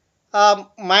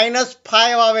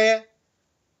 -5 આવે,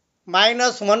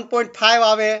 -1.5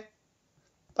 આવે,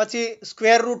 પછી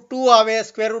 √2 આવે,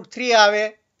 √3 આવે,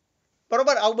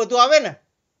 બરોબર? આવું બધું આવે ને.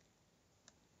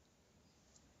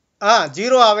 હા,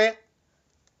 0 આવે.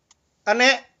 અને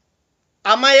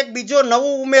આમાં એક બીજો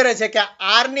નવું ઉમેરે છે કે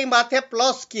r ની માથે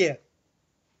પ્લસ કહે.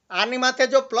 r ની માથે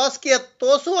જો પ્લસ કહે તો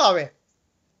શું આવે?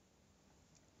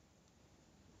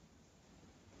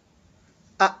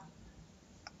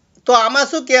 તો આમાં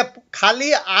શું કે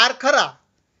ખાલી r ખરા,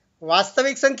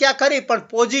 વાસ્તવિક સંખ્યા ખરી પણ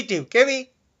પોઝિટિવ. કેવી?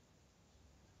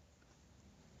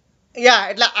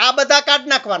 એટલે આ બધા કાઢ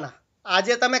નાખવાના. આ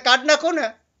જે તમે કાઢ નાખો ને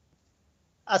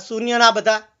આ શૂન્યના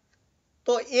બધા,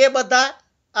 તો એ બધા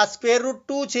આ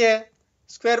 √2 છે,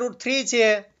 √3 છે,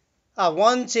 આ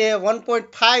 1 છે,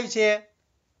 1.5 છે,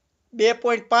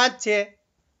 2.5 છે,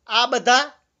 આ બધા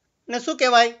ને શું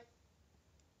કહેવાય?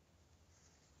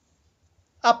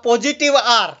 આ પોઝિટિવ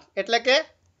r. એટલે કે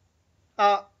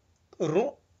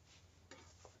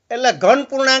એટલે ઘન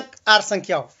પૂર્ણાંક r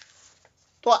સંખ્યાઓ.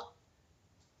 તો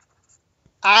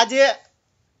આજે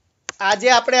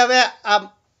આપણે હવે આ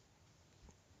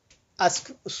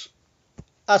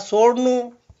 16નું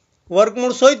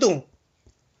વર્ગમૂળ શોધ્યું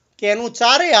કે એનું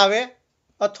 4 આવે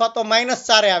અથવા તો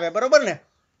 -4 આવે, બરોબર ને?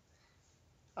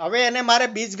 હવે એને મારે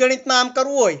બીજગણિતમાં આમ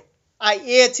કરવું હોય, આ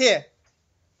a છે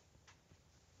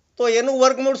તો એનું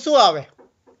વર્ગમૂળ શું આવે?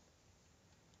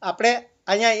 આપણે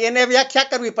અહીંયા એને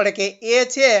વ્યાખ્યા કરવી પડે કે એ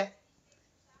છે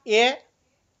એ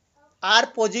આર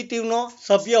પોઝિટિવનો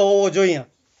સભ્ય હોવો જોઈએ.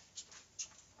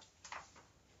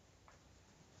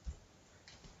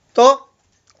 તો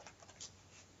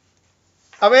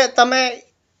હવે તમે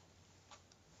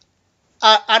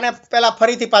આને પહેલા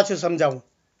ફરીથી પાછું સમજાવું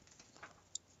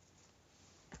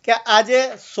કે આજે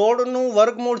 16નું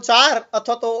વર્ગમૂળ 4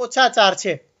 અથવા તો -4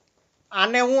 છે.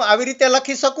 આને હું આવી રીતે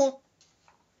લખી શકું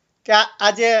કે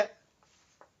આજે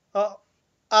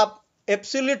આ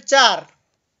એબ્સોલ્યુટ 4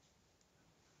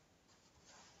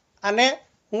 અને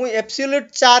હું એબ્સોલ્યુટ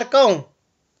 4 કહું.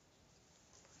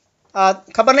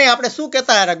 ખબર નહીં આપણે શું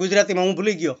કહેતા યાર ગુજરાતીમાં, હું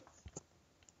ભૂલી ગયો.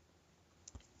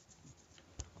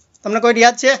 તમને કોઈ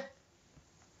યાદ છે?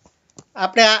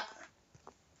 આપણે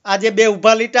આ જે બે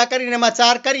ઊભા લીટા કરીને એમાં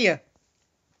 4 કરીએ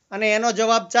અને એનો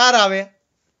જવાબ 4 આવે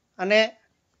અને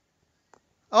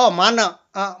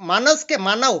માનસ કે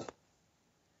માનવ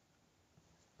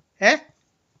હે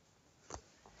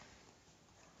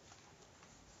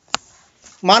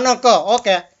માનક.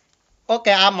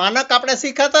 ઓકે આ માનક આપણે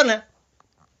શીખ્યા ને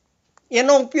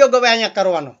એનો ઉપયોગ હવે અહીંયા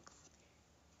કરવાનો.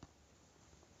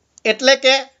 એટલે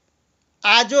કે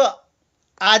આ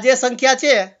જે સંખ્યા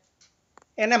છે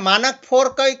એને માનક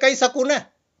 4 કહી શકું ને.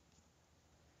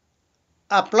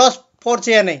 આ +4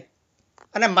 છે નહીં,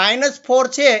 અને -4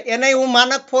 છે એને હું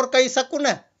માનક 4 કહી શકું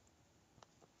ને.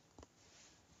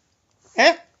 હે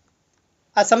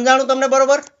આ સમજાણું તમને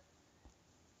બરોબર?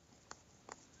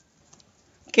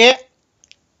 કે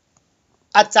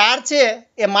આ 4 છે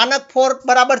એ માનક 4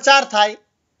 બરાબર 4 થાય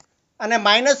અને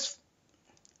મેં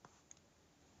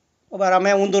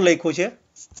ઊંધું લખ્યું છે.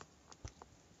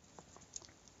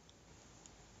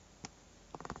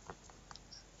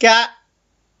 કે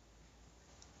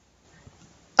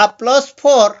આ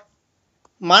 +4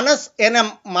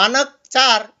 માનક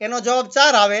 4 એનો જવાબ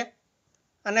 4 આવે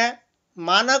અને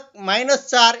માનક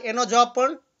 -4 એનો જવાબ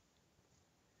પણ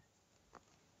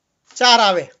 4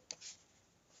 આવે.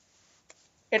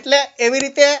 એટલે એવી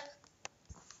રીતે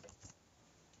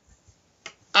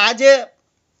આ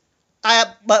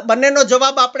બંનેનો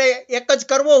જવાબ આપણે એક જ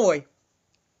કરવો હોય,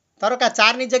 ધારો કે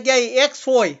 4 ની જગ્યાએ x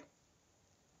હોય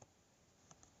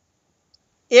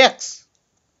x,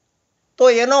 તો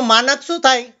એનો માનક શું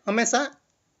થાય? હંમેશા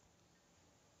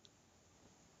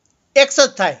x જ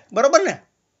થાય. બરોબર ને?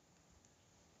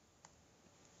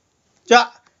 જો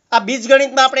આ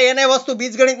બીજગણિતમાં આપણે એને વસ્તુ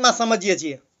બીજગણિતમાં સમજીએ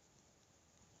છીએ,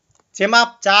 જેમાં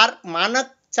માનક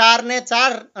 4 ને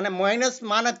 4 અને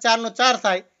માનક 4 નો 4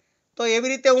 થાય. તો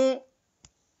એવી રીતે હું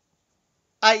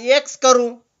આ x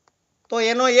કરું તો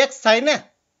એનો x થાય ને,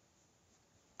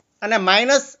 અને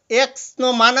 -x નો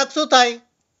માનક શું થાય?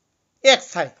 x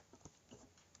થાય.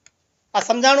 આ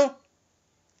સમજાણું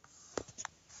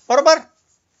બરોબર?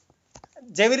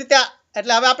 જેવી રીતે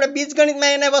એટલે હવે આપણે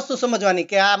બીજગણિતમાં એને વસ્તુ સમજવાની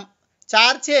કે આ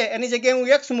 4 છે એની જગ્યાએ હું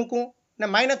x મૂકું ને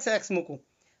 -x મૂકું,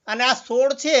 અને આ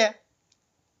 16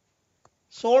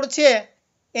 છે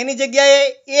એની જગ્યાએ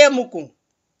a મૂકું,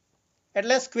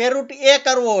 એટલે સ્ક્વેર રૂટ a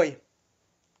કરવો હોય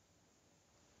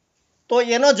તો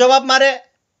એનો જવાબ મારે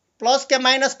પ્લસ કે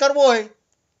માઇનસ કરવો હોય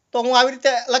તો હું આવી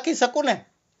રીતે લખી શકું ને,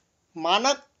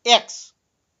 માનક x.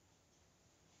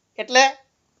 એટલે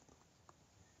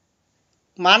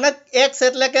માનક x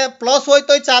એટલે કે પ્લસ હોય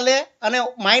તોય ચાલે અને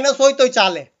માઇનસ હોય તોય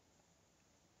ચાલે.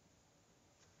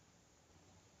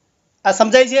 આ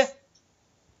સમજાય છે?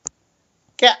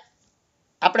 કે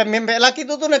આપણે મેં પહેલા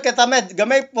કીધું હતું ને કે તમે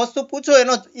ગમે વસ્તુ પૂછો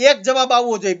એનો એક જવાબ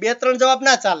આવવો જોઈએ, 2-3 જવાબ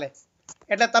ના ચાલે.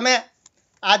 એટલે તમે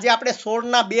આજે આપણે 16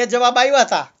 ના 2 જવાબ આવ્યા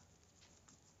હતા.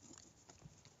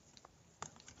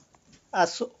 આ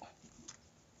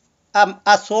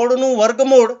 16 નું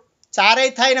વર્ગમૂળ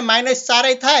 4 થાય ને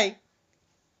 -4 થાય,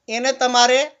 એને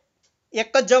તમારે એક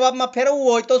જ જવાબમાં ફેરવવું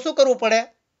હોય તો શું કરવું પડે?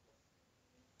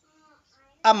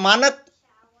 આ માનક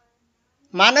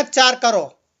 4 કરો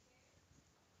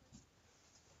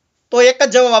તો એક જ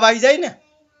જવાબ આવી જાય ને.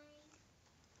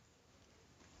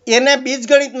 એને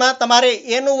બીજગણિતમાં તમારે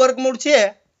a નું વર્ગમૂળ છે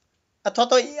અથવા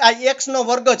તો આ x નો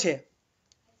વર્ગ છે.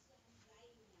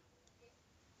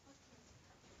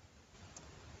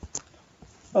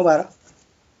 બરાબર.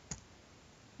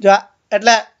 જો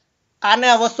એટલે આને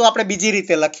આ વસ્તુ આપણે બીજી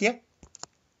રીતે લખીએ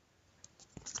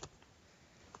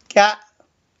કે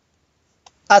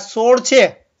આ 16 છે,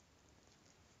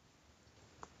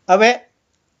 હવે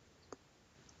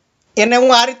એને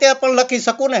હું આ રીતે પણ લખી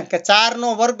શકું ને કે 4 નો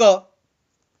વર્ગ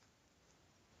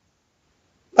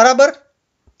બરાબર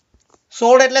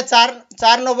 16 એટલે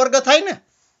 4 નો વર્ગ થાય ને.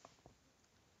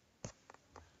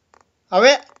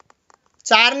 હવે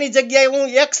 4 ની જગ્યાએ હું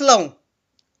x લઉં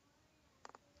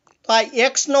તો આ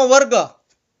એક્સનો વર્ગ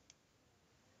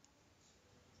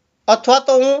અથવા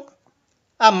તો હું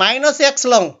આ માઇનસ એક્સ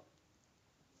લઉં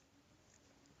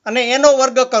અને એનો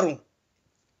વર્ગ કરું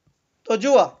તો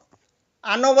જુઓ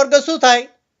આનો વર્ગ શું થાય?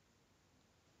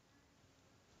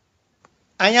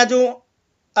 અહીંયા જો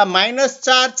આ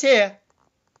 -4 છે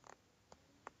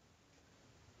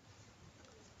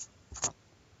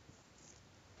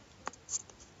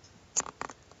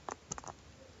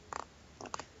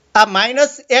આ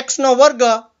માઇનસ એક્સનો વર્ગ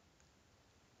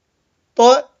તો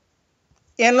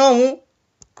એનો હું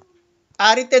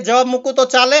આ રીતે જવાબ મૂકું તો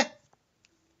ચાલે?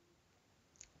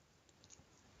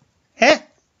 હે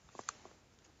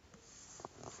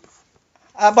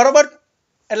આ બરોબર.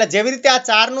 એટલે જેવી રીતે આ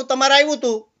 4નું તમારે આવ્યું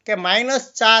હતું કે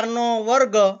 -4નો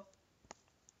વર્ગ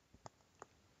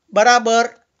બરાબર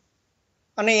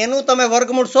અને એનું તમે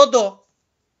વર્ગમૂળ શોધો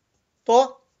તો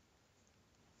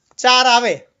 4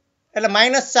 આવે એટલે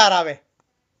 -4 આવે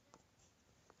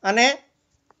અને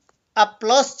આ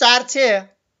 +4 છે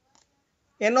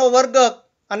એનો વર્ગ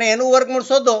અને એનું વર્ગમૂળ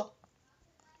શોધો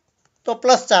તો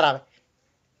 +4 આવે.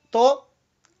 તો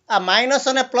આ માઇનસ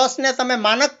અને પ્લસને તમે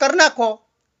માનક કરી નાખો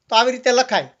તો આવી રીતે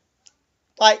લખાય.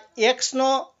 તો આ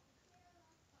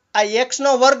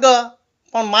એક્સનો વર્ગ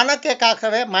પણ માનક એક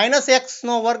આવે,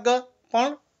 -xનો વર્ગ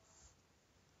પણ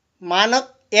માનક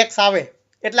x આવે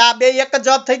એટલે આ બે એક જ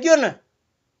જવાબ થઈ ગયો ને.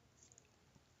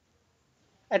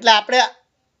 એટલે આપણે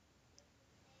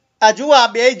આ જુઓ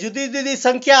આ બે જુદી જુદી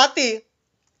સંખ્યા હતી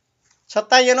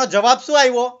છતાં એનો જવાબ શું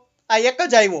આવ્યો? આ એક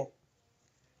જ આવ્યો.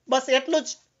 બસ એટલું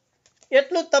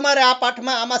જ તમારે આ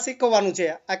પાઠમાં આમાં શીખવવાનું છે.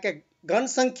 આ કે ઘન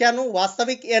સંખ્યાનું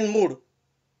વાસ્તવિક n મૂળ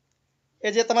એ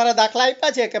જે તમારા દાખલા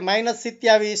આપ્યા છે કે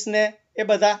 -27 ને એ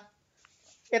બધા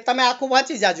એ તમે આખું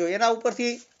વાંચી જાજો. એના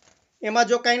ઉપરથી એમાં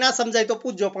જો કંઈ ના સમજાય તો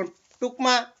પૂછજો, પણ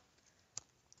ટૂંકમાં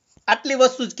આટલી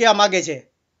વસ્તુ જ કહેવા માગે છે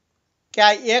કે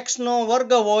આ એક્સનો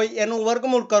વર્ગ હોય એનું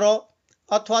વર્ગમૂળ કરો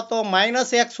અથવા તો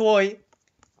 -x હોય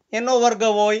એનો વર્ગ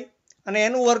હોય અને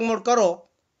એનું વર્ગમૂળ કરો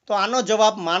તો આનો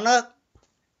જવાબ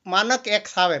માનક x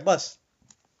આવે. બસ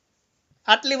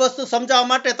આટલી વસ્તુ સમજાવવા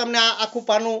માટે તમને આ આખું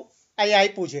પાનું અહીંયા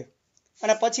આપ્યું છે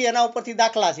અને પછી એના ઉપરથી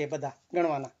દાખલા છે બધા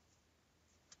ગણવાના.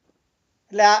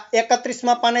 એટલે આ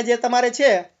 31મા પાને જે તમારે છે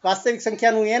વાસ્તવિક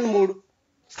સંખ્યાનું n મૂળ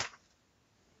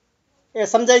એ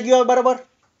સમજાઈ ગયું બરાબર?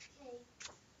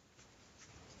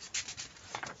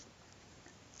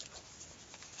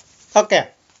 ઓકે.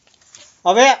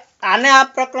 હવે આને આ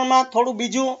પ્રકરણમાં થોડું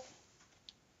બીજું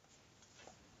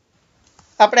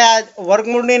આપણે આ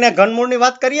વર્ગમૂળની ને ઘનમૂળની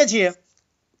વાત કરીએ છીએ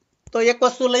તો એક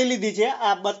વસ્તુ લઈ લીધી છે.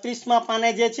 આ 32મા પાને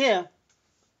જે છે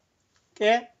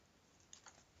કે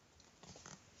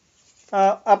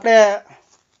આપણે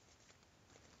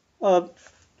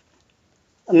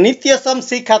નિત્યસમ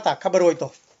શીખાતા ખબર હોય તો.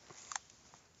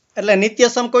 એટલે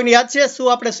નિત્યસમ કોઈને યાદ છે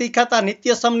શું આપણે શીખાતા?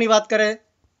 નિત્યસમની વાત કરે.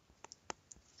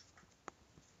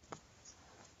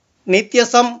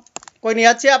 નિત્યસમ કોઈને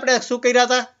યાદ છે આપણે શું કર્યા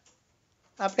હતા?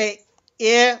 આપણે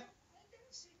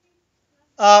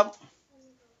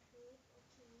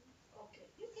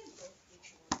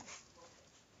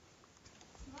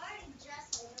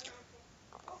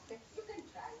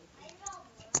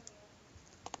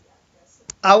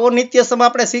આવો નિત્યસમ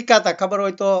આપણે શીખાતા ખબર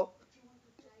હોય તો.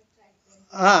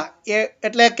 હા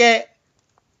એટલે કે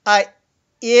આ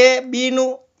a b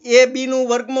નું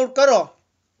વર્ગમૂળ કરો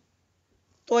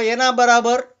તો એના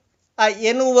બરાબર આ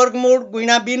a નું વર્ગમૂળ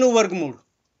ગુણ્યા b નું વર્ગમૂળ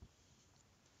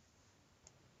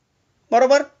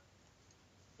બરોબર.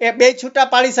 એ બે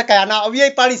છૂટા પાડી શકાય, આના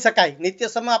અવ્યય પાડી શકાય.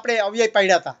 નિત્યસમમાં આપણે અવ્યય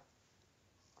પાડ્યા હતા.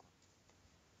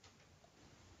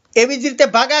 એવી જ રીતે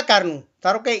ભાગાકારનું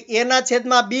ધારો કે a ના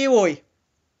છેદમાં b હોય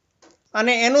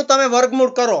અને એનું તમે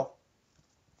વર્ગમૂળ કરો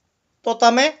તો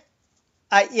તમે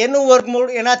આ a નું વર્ગમૂળ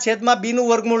એના છેદમાં b નું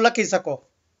વર્ગમૂળ લખી શકો.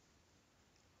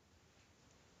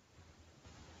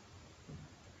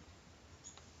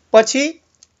 પછી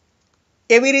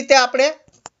એવી રીતે આપણે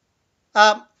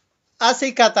આ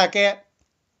શીખાતા કે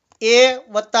a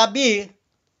વત્તા b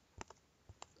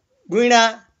ગુણ્યા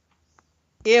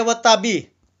a વત્તા b.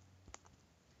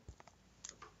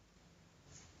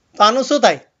 તો આનું શું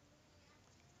થાય?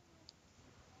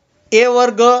 a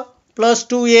વર્ગ plus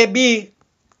 2ab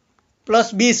plus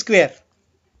b square.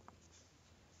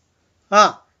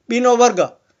 હા, b નો વર્ગ.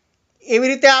 એવી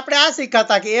રીતે આપણે આ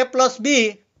શીખાતા કે a પ્લસ b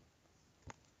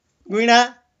ગુણ્યા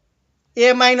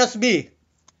a minus b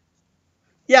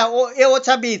yeah a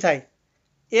ઓછા b થાય.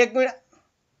 એક ગુણ્યા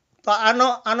તો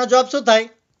આનો જવાબ શું થાય?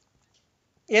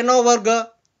 a નો વર્ગ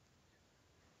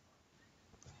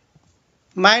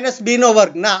માઇનસ b નો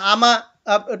વર્ગ. ના આમાં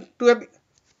 2ab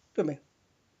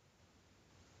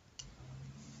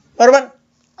બરોબર.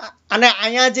 અને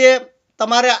અહીંયા જે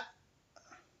તમારે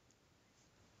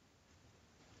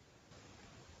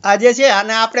આ જે છે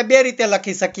આને આપણે બે રીતે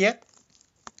લખી શકીએ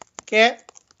કે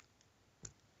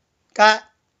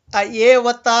આ એ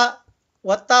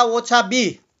વત્તા ઓછા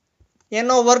બી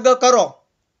એનો વર્ગ કરો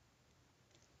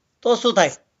તો શું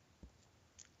થાય?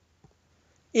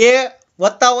 એ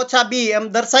વત્તા ઓછા બી એમ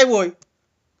દર્શાવ્યું હોય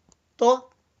તો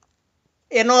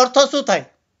એનો અર્થ શું થાય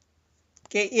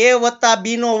કે એ વત્તા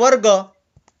બી નો વર્ગ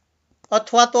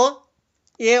અથવા તો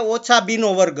એ ઓછા બી નો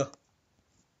વર્ગ,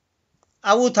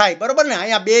 આવું થાય. બરોબર ને?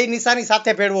 અહીંયા બે નિશાની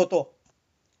સાથે ભેળવો તો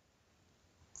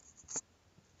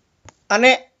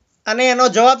અને એનો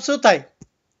જવાબ શું થાય?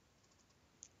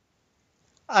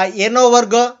 આ એનો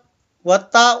વર્ગ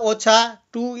વત્તા ઓછા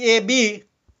 2ab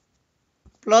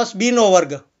પ્લસ બી નો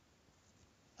વર્ગ,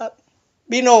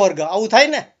 આવું થાય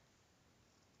ને?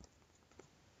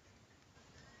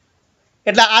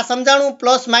 એટલે આ સમજાણું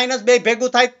પ્લસ માઇનસ બે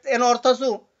ભેગું થાય એનો અર્થ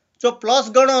શું? જો પ્લસ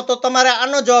ગણો તો તમારે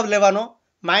આનો જવાબ લેવાનો,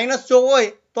 માઇનસ જો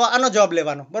હોય તો આનો જવાબ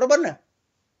લેવાનો. બરોબર ને?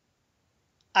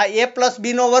 આ એ પ્લસ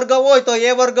બી નો વર્ગ હોય તો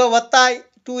એ વર્ગ વત્તા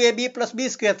 2ab પ્લસ બી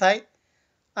સ્ક્વેર થાય,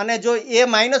 અને જો એ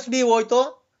માઇનસ બી હોય તો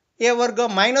એ વર્ગ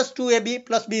માઇનસ 2ab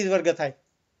પ્લસ બી વર્ગ થાય.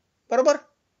 બરોબર?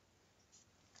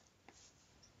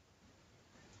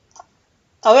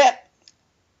 હવે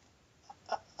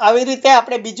આવી રીતે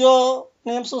આપણે બીજો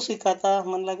નિયમ શું શીખાતા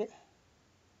મને લાગે?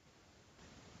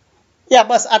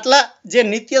 બસ આટલા જે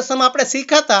નિત્ય સમ આપણે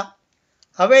શીખાતા.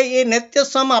 હવે એ નિત્ય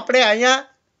સમ આપણે અહીંયા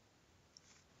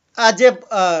આ જે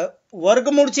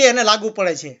વર્ગમૂળ છે એને લાગુ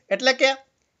પડે છે. એટલે કે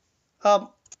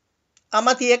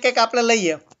આમાંથી એક આપણે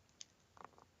લઈએ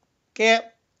કે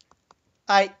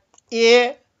આ એ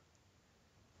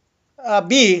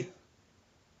બી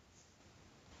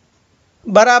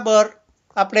બરાબર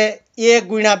આપણે એ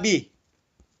ગુણ્યા બી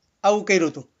આવું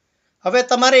કર્યું હતું. હવે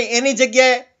તમારે એની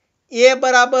જગ્યાએ એ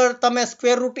બરાબર તમે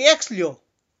સ્ક્વેર રૂટ એક્સ લ્યો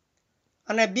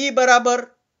અને બી બરાબર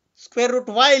સ્ક્વેર રૂટ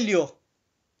વાય લ્યો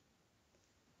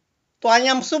તો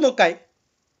અહીંયા શું મુકાય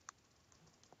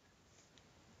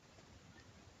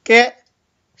કે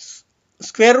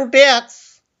સ્ક્વેર રૂટ એક્સ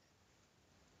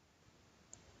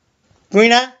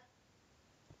ગુણ્યા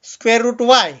સ્ક્વેર રૂટ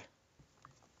વાય,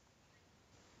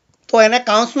 તો એને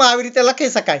કાઉન્સમાં આવી રીતે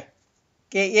લખી શકાય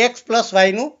કે એક્સ પ્લસ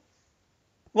વાયનું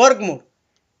વર્ગમૂળ.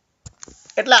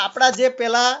 એટલે આપણા જે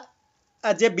પેલા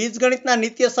આ જે બીજગણિતના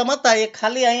નિત્ય સમ હતા એ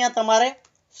ખાલી અહીંયા તમારે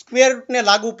સ્ક્વેર રૂટને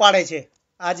લાગુ પાડે છે.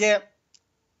 આ જે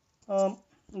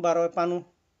 12 પાનું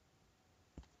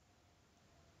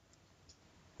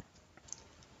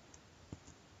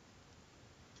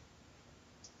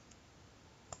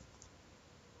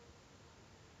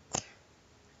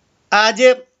આ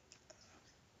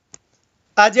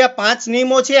જે 5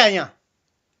 નિયમો છે અહીંયા,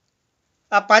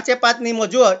 આ 5 નિયમો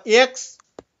જુઓ. એક્સ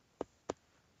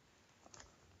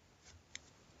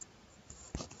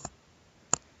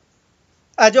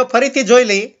આ જો ફરીથી જોઈ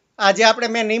લઈ, આજે આપણે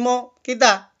મેં નિયમો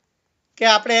કીધા કે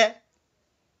આપણે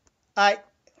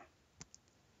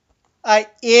આ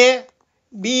એ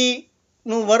બી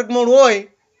નું વર્ગમૂળ હોય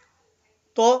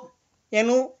તો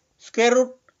એનું સ્ક્વેર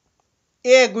રૂટ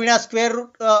એ ગુણ્યા સ્ક્વેર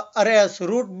રૂટ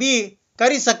રૂટ બી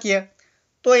કરી શકીએ.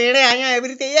 તો એણે અહીંયા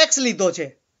એવી રીતે એક્સ લીધો છે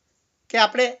કે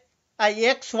આપણે આ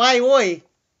એક્સ વાય હોય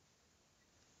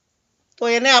તો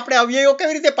એને આપણે અવયવો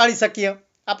કેવી રીતે પાડી શકીએ?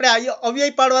 આપણે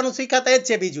અવયવ પાડવાનું શીખાતા જ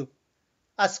છે. બીજું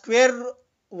આ સ્ક્વેર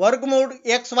વર્ગમૂળ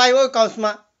એક્સ વાય હોય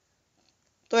કૌંસમાં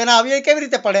તો એના અવયવ કેવી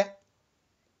રીતે પડે?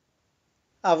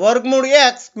 આ વર્ગમૂળ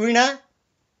એક્સ ગુણ્યા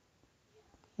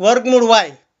વર્ગમૂળ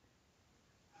વાય.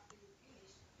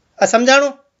 આ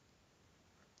સમજાણું?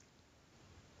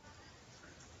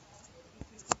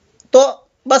 તો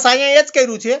બસ અહીંયા એ જ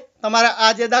કર્યું છે. તમારે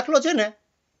આ જે દાખલો છે ને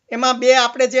એમાં બે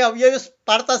આપણે જે અવયવ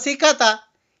પાડતા શીખાતા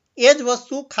એ જ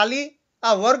વસ્તુ ખાલી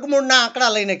આ વર્ગમૂળના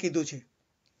આંકડા લઈને કીધું છે.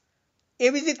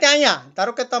 એવી જ રીતે અહીંયા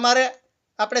ધારો કે તમારે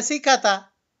આપણે શીખાતા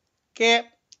કે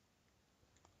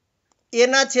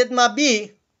એના છેદમાં બી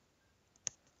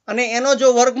અને એનો જો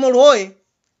વર્ગમૂળ હોય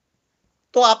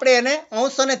તો આપણે એને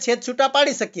અંશ અને છેદ છૂટા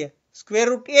પાડી શકીએ. સ્ક્વેર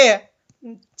રૂટ એ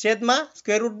છેદમાં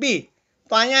સ્ક્વેર રૂટ બી.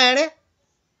 તો અહીંયા એણે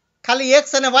ખાલી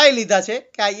એક્સ અને વાય લીધા છે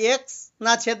કે આ એક્સ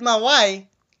ના છેદમાં વાય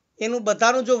એનું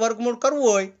બધાનું જો વર્ગમૂળ કરવું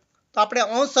હોય તો આપણે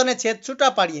અંશ અને છેદ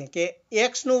છૂટા પાડીએ કે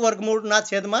એક્સનું વર્ગમૂળના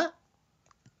છેદમાં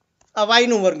આ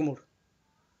વાયનું વર્ગમૂળ.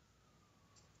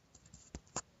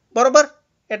 બરોબર?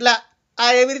 એટલે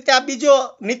આ એવી રીતે આ બીજો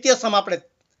નિત્ય સમ આપણે.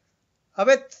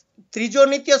 હવે ત્રીજો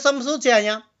નિત્ય સમ શું છે?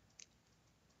 અહીંયા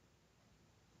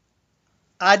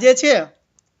આ જે છે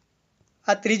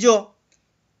આ ત્રીજો,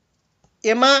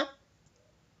 એમાં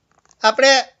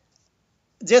આપણે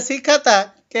જે શીખાતા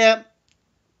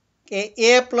કે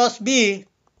એ પ્લસ બી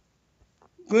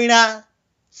ગુણ્યા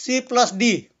સી પ્લસ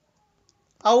ડી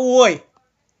આવું હોય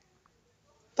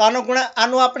તો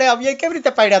આનું આપણે અવયવ કેવી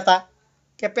રીતે પાડ્યા હતા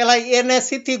કે પહેલાં એ ને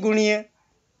સી થી ગુણીએ,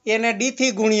 એ ને ડી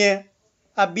થી ગુણીએ,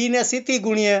 આ બી ને સી થી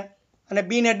ગુણીએ અને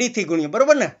બી ને ડી થી ગુણીએ,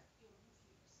 બરોબર ને?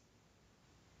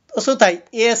 તો શું થાય?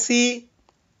 A C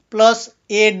plus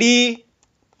A D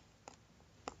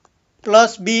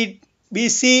plus B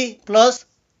C plus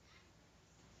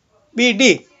B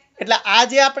D. એટલે આ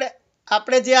જે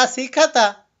આપણે જે આ શીખ્યા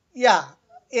હતા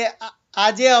આ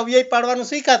જે અવયવ પાડવાનું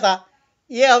શીખ્યા હતા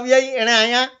એ અવયવ એણે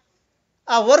અહીંયા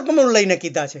આ વર્ગમૂળ લઈને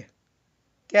કીધા છે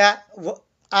કે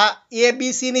આ એ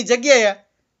બી સીની જગ્યાએ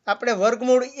આપણે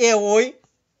વર્ગમૂળ એ હોય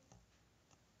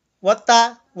વત્તા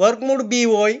વર્ગમૂળ બી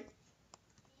હોય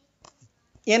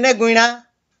એને ગુણ્યા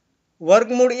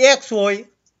વર્ગમૂળ એક્સ હોય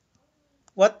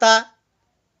વત્તા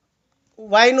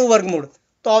વાયનું વર્ગમૂળ.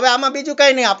 તો હવે આમાં બીજું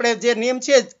કાંઈ નહીં, આપણે જે નિયમ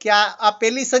છે કે આ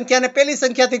પહેલી સંખ્યાને પહેલી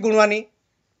સંખ્યાથી ગુણવાની,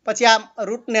 પછી આ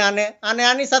રૂટને આને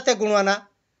આની સાથે ગુણવાના,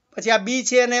 પછી આ બી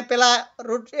છે એને પેલા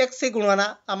રૂટ એક્સથી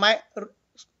ગુણવાના, આ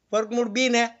વર્ગમૂળ બી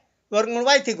ને વર્ગમૂળ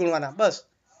વાયથી ગુણવાના, બસ.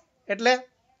 એટલે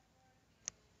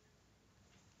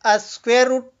આ સ્ક્વેર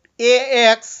રૂટ એ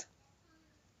એક્સ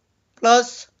પ્લસ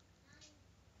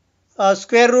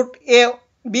સ્ક્વેર રૂટ એ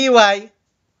B Y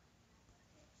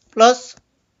plus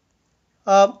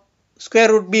square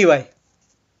root B Y.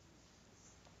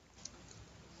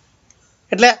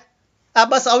 એટલે આ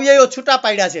બસ અવયવો છૂટા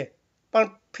પાડ્યા છે, પણ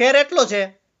ફેર એટલો છે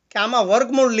કે આમાં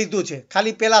વર્ગમૂળ લીધું છે,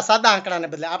 ખાલી પેલા સાદા આંકડાને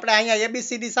બદલે. આપણે અહીંયા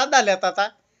એબીસીડી સાદા લેતા હતા,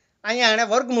 અહીંયા એણે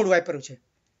વર્ગમૂળ વાપર્યું છે.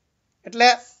 એટલે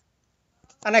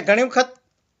અને ઘણી વખત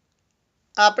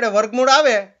આપણે વર્ગમૂળ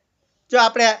આવે, જો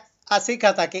આપણે આ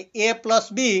શીખ્યા હતા કે એ પ્લસ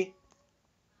બી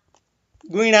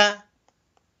ગુણ્યા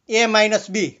એ માઇનસ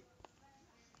બી,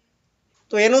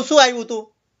 તો એનું શું આવ્યું હતું?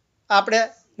 આપણે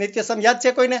નિત્યસમ યાદ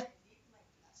છે કોઈને?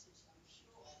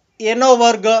 એનો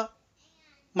વર્ગ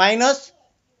માઇનસ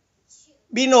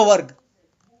બીનો વર્ગ.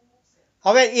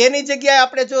 હવે એની જગ્યાએ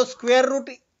આપણે જો સ્ક્વેર રૂટ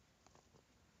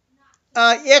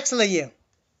એક્સ લઈએ,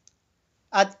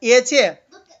 આ એ છે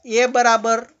એ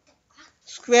બરાબર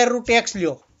સ્ક્વેર રૂટ એક્સ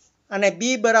લ્યો અને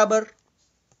બી બરાબર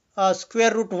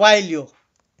સ્ક્વેર રૂટ વાય લ્યો,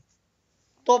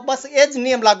 તો બસ એ જ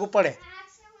નિયમ લાગુ પડે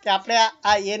કે આપણે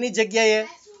આ એની જગ્યાએ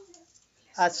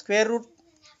આ square root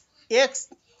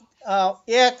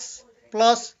x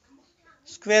plus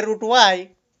square root Y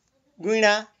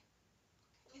ગુણ્યા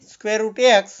square root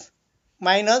x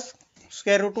minus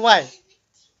square root Y.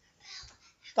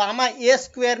 તો આમાં એ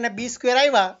સ્ક્વેર ને બી સ્ક્વેર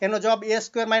આવ્યા, એનો જવાબ એ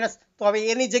સ્ક્વેર માઇનસ. તો હવે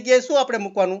એની જગ્યાએ શું આપણે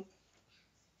મૂકવાનું?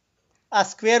 આ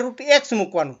સ્ક્વેર રૂટ એક્સ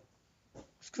મૂકવાનું,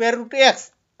 સ્ક્વેર રૂટ એક્સ,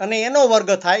 અને એનો વર્ગ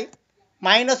થાય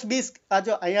માઇનસ બી. આ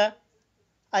જો અહીંયા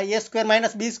આ એ સ્ક્વેર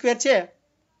માઇનસ બી સ્ક્વેર છે,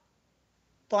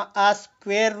 તો આ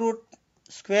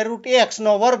સ્ક્વેર રૂટ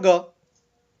એક્સનો વર્ગ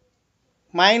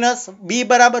માઇનસ બી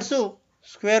બરાબર શું?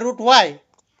 સ્ક્વેર રૂટ વાય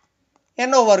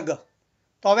એનો વર્ગ.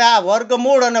 તો હવે આ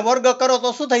વર્ગમૂળ અને વર્ગ કરો તો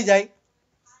શું થઈ જાય?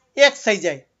 એક્સ થઈ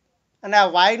જાય. અને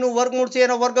આ વાયનું વર્ગમૂળ છે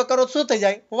એનો વર્ગ કરો તો શું થઈ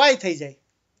જાય? વાય થઈ જાય.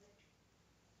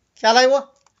 ખ્યાલ આવ્યો?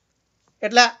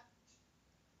 એટલે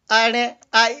આ એને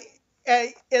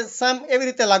એ સમ એવી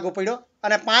રીતે લાગુ પડ્યો.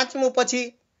 અને પાંચમું પછી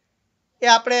એ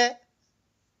આપણે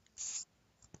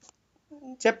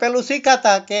જે પેલું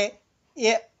શીખ્યા કે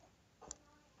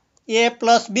એ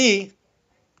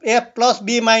પ્લસ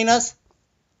બી માઇનસ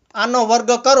આનો વર્ગ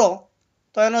કરો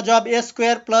તો એનો જવાબ એ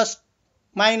square plus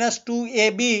minus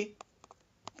 2ab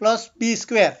plus બી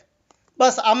સ્ક્વેર.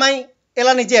 બસ આમાંય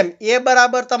પેલાની જેમ એ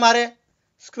બરાબર તમારે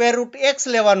સ્ક્વેર રૂટ એક્સ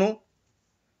લેવાનું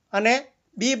અને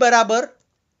બી બરાબર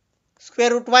સ્ક્વેર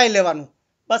રૂટ વાય લેવાનું.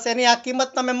 બસ એની આ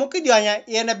કિંમત તમે મૂકી દો અહીંયા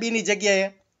એ અને બીની જગ્યાએ,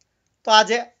 તો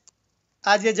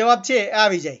આ જે જવાબ છે એ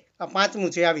આવી જાય. આ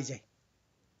પાંચમું છે આવી જાય.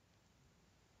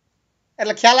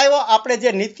 એટલે ખ્યાલ આવ્યો? આપણે જે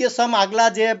નિત્યસમ આગલા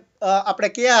જે આપણે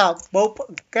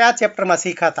કયા ચેપ્ટરમાં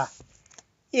શીખ્યા હતા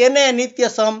એને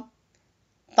નિત્યસમ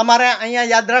તમારે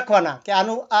અહીંયા યાદ રાખવાના કે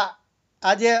આનું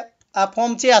આ જે આ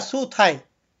ફોર્મ છે આ શું થાય.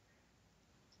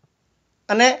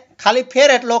 અને ખાલી ફેર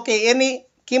એટલો કે એની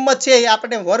કિંમત છે એ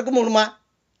આપણે વર્ગમૂળમાં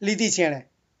લીધી છે એણે,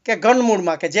 કે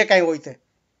ઘનમૂળમાં, કે જે કાંઈ હોય તે.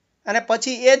 અને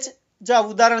પછી એ જ જો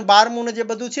ઉદાહરણ 12મું ને જે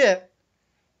બધું છે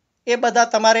એ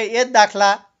બધા તમારે એ જ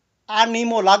દાખલા આ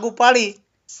નિયમો લાગુ પાડી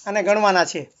અને ગણવાના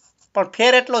છે. પણ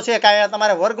ફેર એટલો છે કે અહીંયા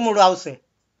તમારે વર્ગમૂળ આવશે.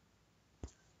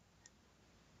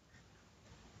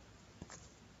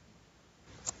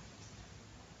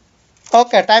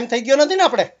 ઓકે, ટાઈમ થઈ ગયો નથી ને?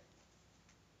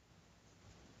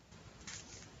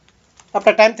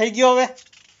 આપણે ટાઈમ થઈ ગયો હવે?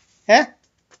 હે?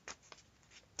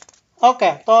 ઓકે,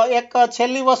 તો એક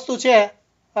છેલ્લી વસ્તુ છે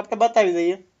આપણે બતાવી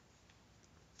દઈએ.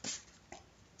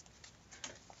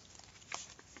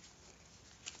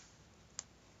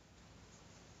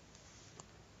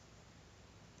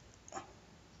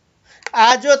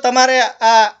 આ જો તમારે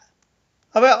આ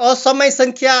હવે અસમય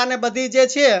સંખ્યા અને બધી જે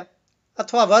છે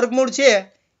અથવા વર્ગમૂળ છે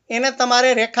એને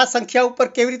તમારે રેખા સંખ્યા ઉપર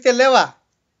કેવી રીતે લેવા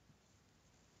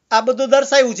આ બધું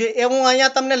દર્શાવ્યું છે એ હું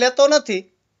અહીંયા તમને લેતો નથી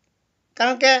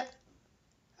કારણ કે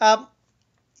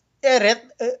એ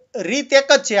રીત એક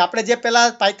જ છે આપણે જે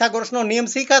પહેલાં પાયથાગોરસનો નિયમ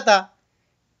શીખ્યા હતા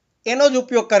એનો જ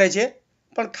ઉપયોગ કરે છે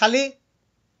પણ ખાલી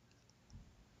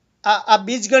આ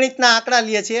બીજગણિતના આંકડા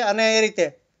લે છે અને એ રીતે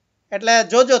એટલે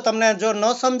જોજો તમને જો ન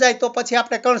સમજાય તો પછી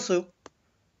આપણે કરશું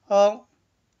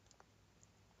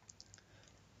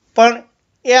પણ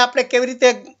એ આપણે કેવી રીતે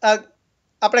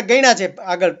આપણે ગણ્યા છે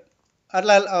આગળ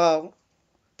એટલે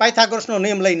પાયથાગોરસનો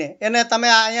નિયમ લઈને એને તમે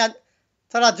અહીંયા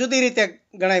થોડા જુદી રીતે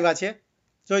ગણાવ્યા છે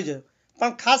જોઈજો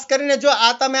પણ ખાસ કરીને જો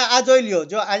આ તમે આ જોઈ લ્યો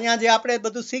જો અહીંયા જે આપણે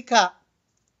બધું શીખ્યા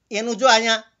એનું જો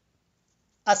અહીંયા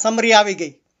આ સમરી આવી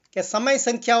ગઈ કે સમય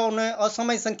સંખ્યાઓને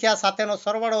અસમય સંખ્યા સાથેનો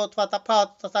સરવાળો અથવા તફાવત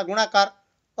તથા ગુણાકાર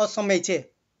અસમય છે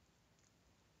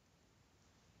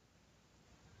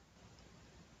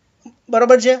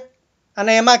બરોબર છે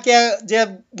અને એમાં કે જે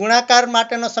ગુણાકાર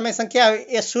માટેનો સમય સંખ્યા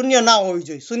એ શૂન્ય ના હોવી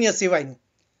જોઈએ શૂન્ય સિવાયનું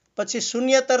પછી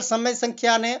શૂન્યતર સમય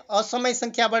સંખ્યાને અસમય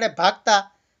સંખ્યા વડે ભાગતા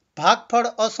ભાગફળ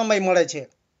અસમય મળે છે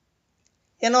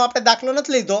એનો આપણે દાખલો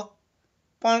નથી લીધો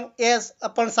પણ એ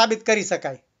પણ સાબિત કરી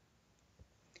શકાય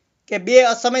કે બે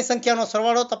અસમય સંખ્યાનો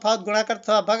સરવાળો તફાવત ગુણાકાર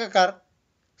અથવા ભાગાકાર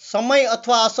સમય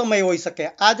અથવા અસમય હોઈ શકે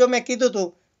આ જો મેં કીધું હતું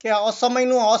કે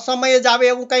અસમયનું અસમય જ આવે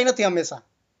એવું કંઈ નથી હંમેશા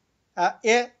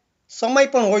એ સમય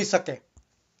પણ હોઈ શકે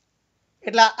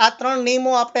એટલે આ ત્રણ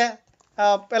નિયમો આપણે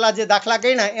પેલા જે દાખલા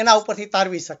ગણ્યા એના ઉપરથી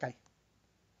તારવી શકાય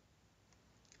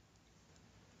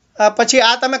પછી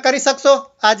આ તમે કરી શકશો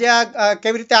આ જે આ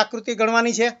કેવી રીતે આકૃતિ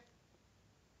ગણવાની છે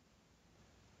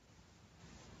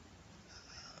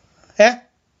હે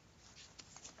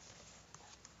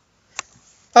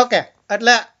ઓકે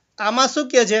એટલે આમાં શું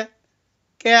કહે છે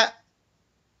કે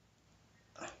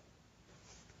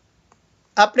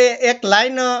આપણે એક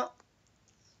લાઈન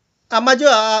આમાં જો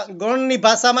ગણની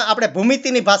ભાષામાં આપણે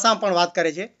ભૂમિતિની ભાષામાં પણ વાત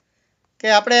કરે છે કે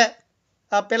આપણે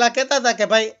પહેલાં કહેતા હતા કે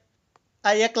ભાઈ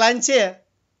આ એક લાઈન છે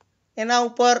એના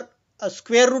ઉપર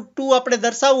સ્ક્વેર રૂટ 2 આપણે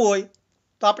દર્શાવવું હોય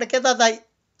તો આપણે કહેતા હતા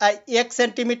આ 1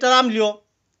 સેન્ટીમીટર આમ લ્યો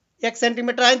 1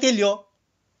 સેન્ટીમીટર અહીંથી લ્યો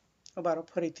બરાબર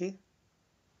ફરીથી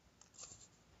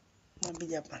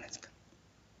બીજા પાને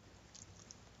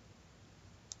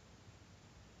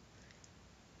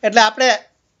એટલે આપણે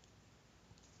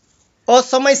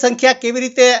અસમય સંખ્યા કેવી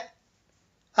રીતે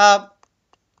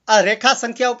આ રેખા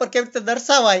સંખ્યા ઉપર કેવી રીતે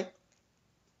દર્શાવાય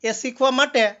એ શીખવા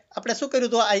માટે આપણે શું કર્યું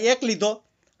હતું આ એક લીધો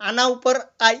આના ઉપર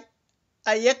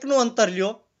આ એકનું અંતર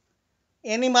લ્યો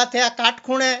એની માથે આ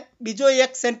કાટખૂણે બીજો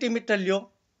 1 સેન્ટીમીટર લ્યો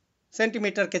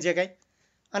સેન્ટીમીટર કે જે કંઈ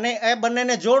અને એ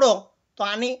બંનેને જોડો તો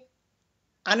આની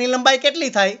લંબાઈ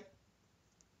કેટલી થાય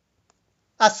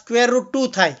આ સ્ક્વેર રૂટ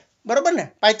 2 થાય બરાબર ને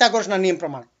પાયથાગોરસના નિયમ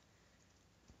પ્રમાણે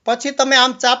પછી તમે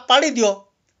આમ ચાપ પાડી દો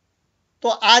તો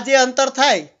આ જે અંતર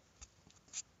થાય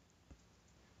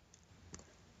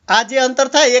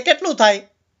એ કેટલું થાય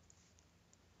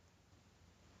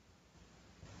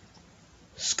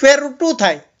સ્ક્વેર રૂટ 2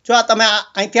 થાય જો આ તમે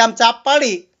અહીંથી આમ ચાપ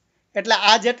પાડી એટલે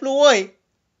આ જેટલું હોય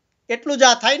એટલું જ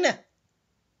આ થાય ને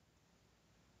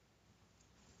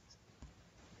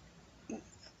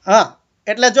હા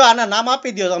એટલે જો આના નામ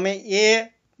આપી દો તમે એ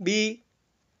બી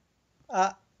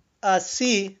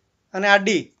સી અને આ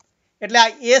ડી એટલે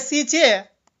આ એસી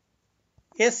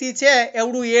છે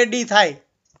એવડું એડી થાય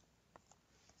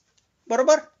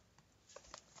બરોબર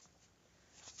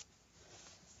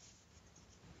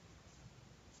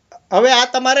હવે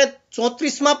આ તમારે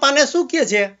 34માં પાને શું કહે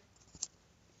છે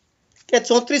કે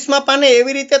 34માં પાને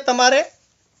એવી રીતે તમારે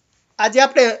આજે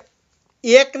આપણે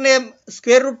 1 ને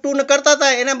સ્ક્વેર રૂટ 2 ને કરતા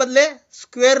હતા એને બદલે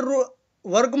સ્ક્વેર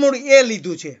વર્ગમૂળ એ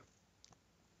લીધું છે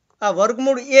આ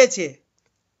વર્ગમૂળ એ છે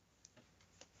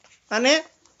અને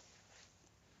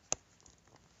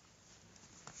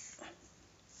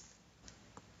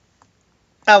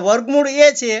આ વર્ગમૂળ એ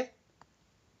છે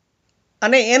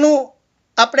અને એનું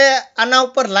આપણે આના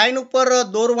ઉપર લાઈન ઉપર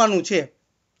દોરવાનું છે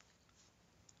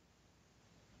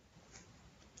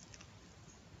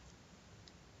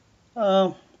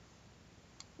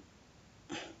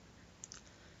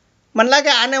મને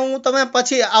લાગે આને હું તમે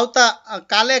પછી આવતા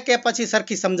કાલે કે પછી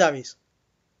સરખી સમજાવીશ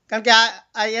કારણ કે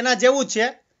આ એના જેવું જ છે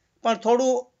પણ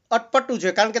થોડું અટપટું છે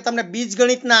કારણ કે તમને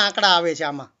બીજગણિતના આંકડા આવે છે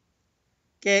આમાં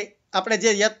કે આપણે જે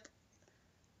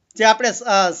આપણે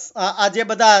આ જે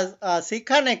બધા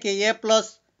શીખ્યા ને કે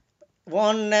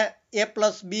a+1 ને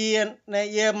a+b ને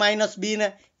a-b ને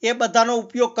એ બધાનો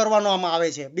ઉપયોગ કરવાનો આમાં આવે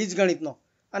છે બીજગણિતનો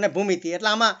અને ભૂમિતિ એટલે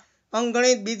આમાં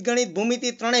અંકગણિત બીજગણિત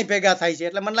ભૂમિતિ ત્રણેય ભેગા થાય છે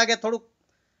એટલે મને લાગે થોડુંક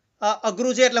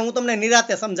અઘરું છે, એટલે હું તમને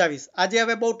નિરાતે સમજાવીશ. આજે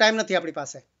હવે બહુ ટાઈમ નથી આપણી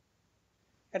પાસે,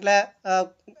 એટલે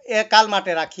એ કાલ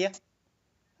માટે રાખીએ.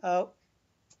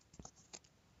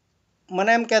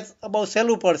 મને એમ કે બહુ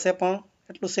સહેલું પડશે, પણ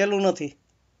એટલું સહેલું નથી.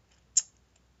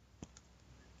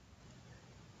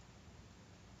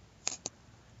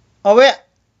 હવે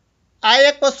આ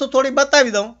એક વસ્તુ થોડી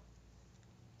બતાવી દઉં.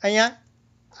 અહીંયા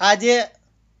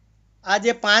આ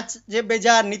જે 5 જે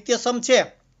બીજા નિત્યસમ છે,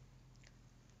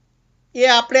 એ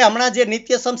આપણે હમણાં જે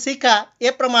નિત્યસમ શીખ્યા એ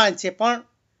પ્રમાણે છે, પણ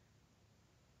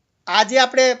આજે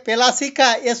આપણે પહેલાં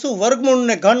શીખ્યા એ શું વર્ગમૂળ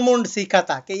ને ઘનમૂળ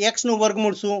શીખાતા, કે એક્સનું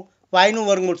વર્ગમૂળ શું, વાયનું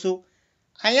વર્ગમૂળ શું.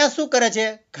 અહીંયા શું કરે છે?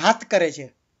 ઘાત કરે છે.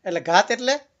 એટલે ઘાત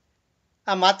એટલે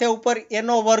આ માથે ઉપર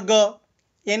એનો વર્ગ,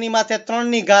 એની માથે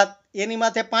 3ની ઘાત, એની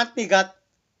માથે 5ની ઘાત.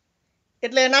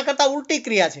 એટલે એના કરતાં ઉલટી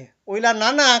ક્રિયા છે. ઓલા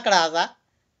નાના આંકડા હતા,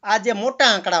 આ જે મોટા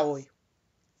આંકડા હોય.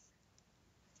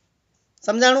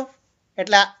 સમજાણું?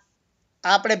 એટલે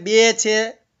આપણે 2 છે,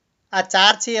 આ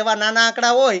 4 છે, એવા નાના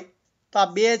આંકડા હોય તો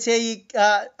આ 2 છે એ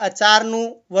આ 4નું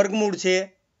વર્ગમૂળ છે,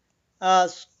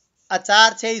 આ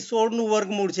 4 છે એ 16નું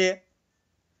વર્ગમૂળ છે.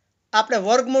 આપણે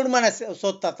વર્ગમૂળમાં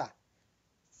શોધતા હતા,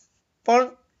 પણ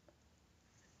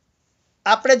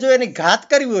આપણે જો એની ઘાત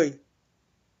કરવી હોય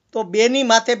તો 2ની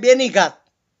માથે 2ની ઘાત,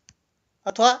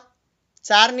 અથવા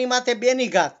 4ની માથે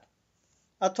 2ની ઘાત,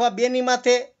 અથવા 2ની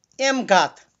માથે m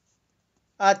ઘાત,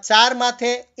 આ 4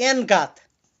 માથે n ઘાત,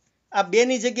 આ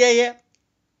 2ની જગ્યાએ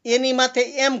એની માથે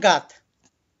m ઘાત.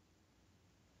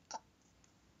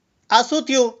 આ શું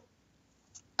થયું?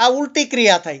 આ ઉલટી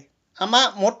ક્રિયા થઈ. આમાં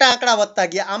મોટા આંકડા વધતા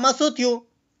ગયા, આમાં શું થયું?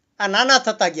 આ નાના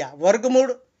થતા ગયા.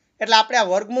 વર્ગમૂળ એટલે આપણે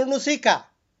આ વર્ગમૂળનું શીખ્યા,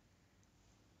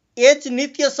 એ જ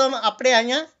નિત્યસમ આપણે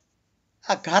અહીંયા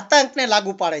આ ઘાતાંકને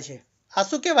લાગુ પાડે છે. આ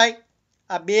શું કહેવાય?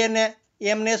 આ 2 ને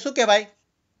એમને શું કહેવાય?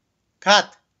 ઘાત.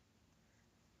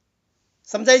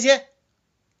 સમજાય છે?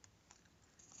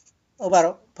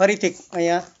 ઉભારો ફરીથી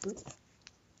અહીંયા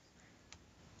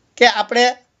કે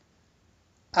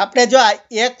આપણે જો આ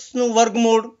એક્સનું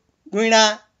વર્ગમૂળ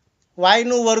ગુણ્યા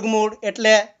વાયનું વર્ગમૂળ,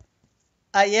 એટલે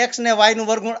આ એક્સ ને વાયનું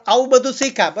વર્ગમૂળ, આવું બધું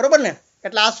શીખ્યા, બરોબર ને?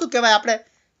 એટલે આ શું કહેવાય? આપણે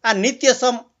આ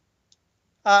નિત્યસમ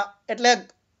એટલે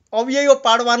અવયવો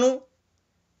પાડવાનું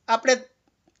આપણે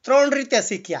 3 રીતે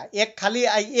શીખ્યા. એક ખાલી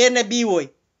આ એ ને બી હોય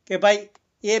કે ભાઈ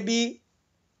એ બી,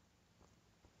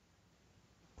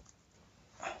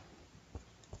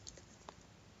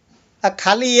 આ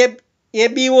ખાલી એ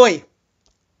બી હોય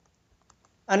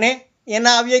અને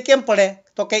એના અવયવ કેમ પડે?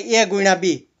 તો કે એ ગુણ્યા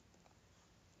બી.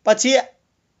 પછી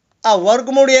આ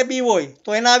વર્ગમૂળ એ બી હોય તો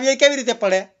એના અવયવ કેવી રીતે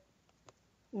પડે?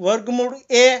 વર્ગમૂળ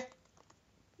એ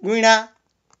ગુણ્યા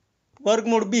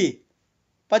વર્ગમૂળ બી.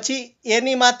 પછી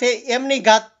એની માથે એમની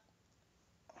ઘાત,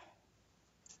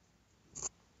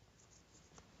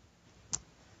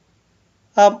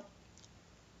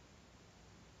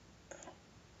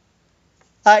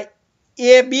 આ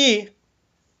એ બી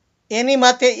એની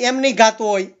માથે એમની ઘાત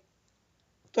હોય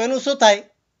તો એનું શું થાય?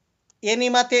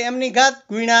 એની માથે એમની ઘાત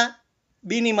ગુણ્યા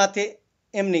બીની માથે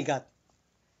એમની ઘાત.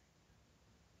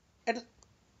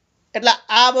 એટલે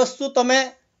આ વસ્તુ તમે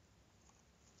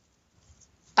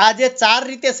આ જે 4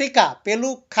 રીતે શીખ્યા,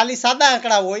 પેલું ખાલી સાદા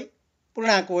આંકડા હોય,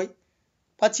 પૂર્ણાંક હોય,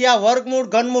 પછી આ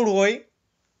વર્ગમૂળ ઘનમૂળ હોય,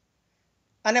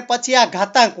 અને પછી આ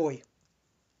ઘાતાંક હોય.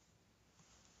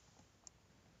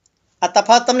 આ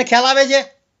તફાવત તમને ખ્યાલ આવે છે?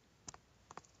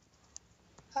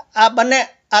 આ બંને,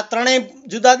 આ ત્રણેય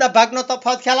જુદા જુદા ભાગનો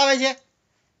તફાવત ખ્યાલ આવે છે?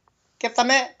 કે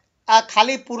તમે આ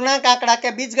ખાલી પૂર્ણાંક આંકડા કે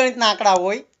બીજગણિતના આંકડા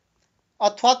હોય,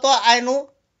 અથવા તો આ એનું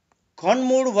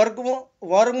ઘનમૂળ,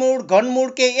 વર્ગમૂળ,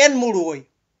 ઘનમૂળ કે એન મૂળ હોય,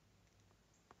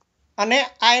 અને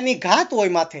આ એની ઘાત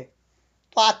હોય માથે.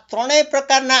 તો આ ત્રણેય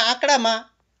પ્રકારના આંકડામાં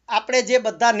આપણે જે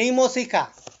બધા નિયમો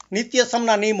શીખ્યા,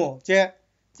 નિત્યસમના નિયમો,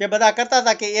 જે બધા કરતા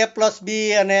હતા કે a પ્લસ બી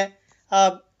અને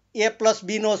a પ્લસ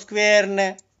બીનો સ્ક્વેર ને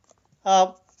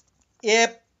a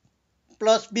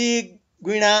પ્લસ બી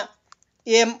ગુણ્યા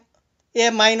એ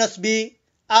માઇનસ બી,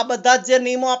 આ બધા જ જે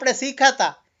નિયમો આપણે શીખ્યા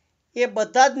હતા, એ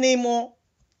બધા જ નિયમો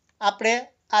આપણે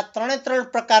આ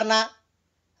 3 પ્રકારના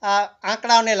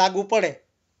આંકડાઓને લાગુ પડે.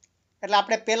 એટલે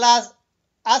આપણે પહેલાં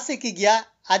આ શીખી ગયા.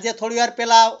 આજે થોડી વાર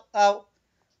પહેલાં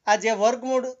આ જે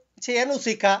વર્ગમૂળ છે એનું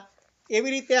શીખ્યા.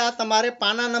 એવી રીતે આ તમારે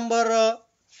પાના નંબર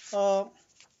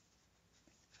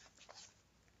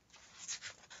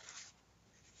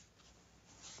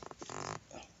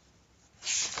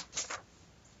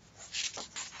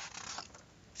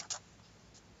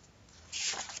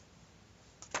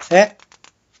હે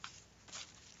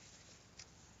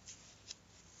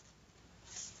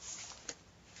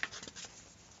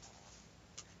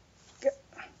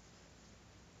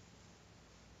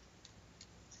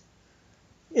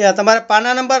એ તમારે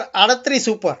પાના નંબર 38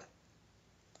 ઉપર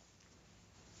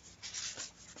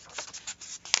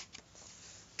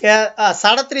કે આ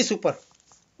 37 ઉપર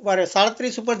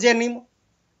 37 ઉપર જે નિયમો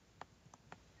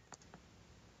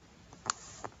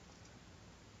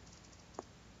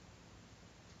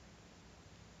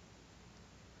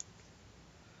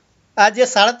આ જે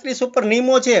 37 ઉપર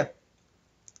નિયમો છે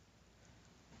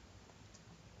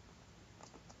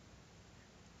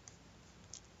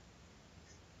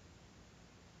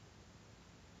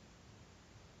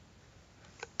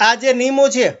આ જે નિયમો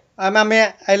છે આમાં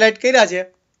મેં હાઇલાઇટ કર્યા છે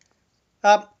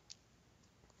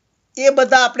એ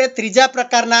બધા આપણે ત્રીજા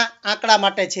પ્રકારના આંકડા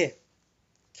માટે છે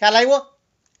ખ્યાલ આવ્યો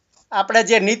આપણે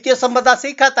જે નિત્ય સંબંધા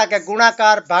શીખ્યા કે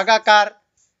ગુણાકાર ભાગાકાર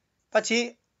પછી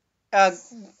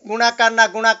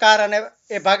ગુણાકારના ગુણાકાર અને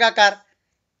એ ભાગાકાર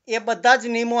એ બધા જ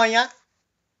નિયમો અહીંયા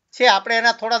છે આપણે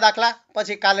એના થોડા દાખલા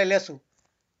પછી કાલે લેશું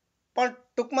પણ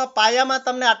ટૂંકમાં પાયામાં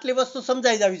તમને આટલી વસ્તુ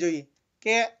સમજાઈ જવી જોઈએ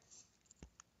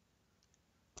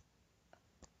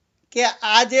કે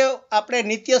આ જે આપણે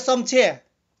નિત્ય સમ છે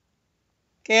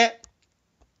કે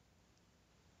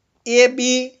એ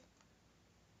બી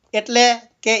એટલે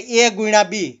કે એ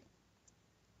ગુણ્યા બી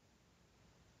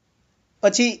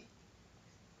પછી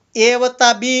એ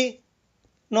વત્તા બી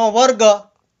નો વર્ગ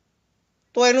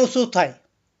તો એનું શું થાય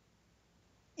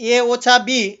એ ઓછા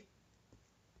બી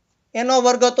એનો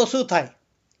વર્ગ તો શું થાય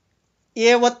એ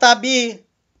વત્તા બી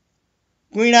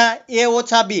ગુણ્યા એ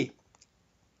ઓછા બી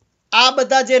આ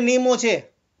બધા જે નિયમો છે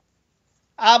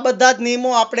આ બધા જ નિયમો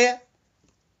આપણે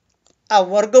આ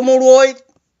વર્ગમૂળ હોય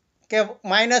કે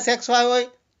 -xy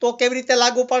હોય તો કેવી રીતે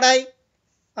લાગુ પડાય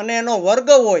અને એનો વર્ગ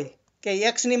હોય કે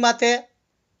xની માથે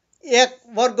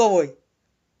 1 વર્ગ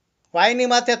હોય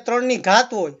yની માથે 3ની ઘાત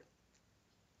હોય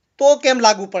તો કેમ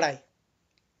લાગુ પડાય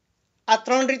આ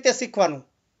 3 રીતે શીખવાનું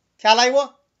ખ્યાલ આવ્યો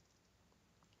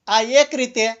આ એક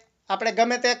રીતે આપણે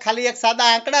ગમે તે ખાલી એક સાદા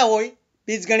આંકડા હોય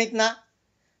બીજગણિતના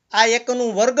આ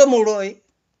એકનું વર્ગમૂળ હોય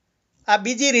આ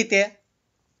બીજી રીતે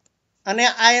અને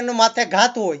આ એનું માથે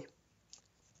ઘાત હોય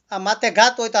આ માથે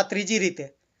ઘાત હોય તો આ ત્રીજી રીતે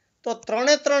તો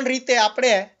 3 રીતે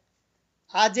આપણે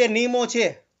આ જે નિયમો છે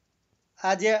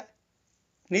આ જે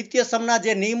નિત્ય સમના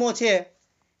જે નિયમો છે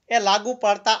એ લાગુ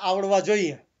પાડતા આવડવા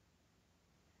જોઈએ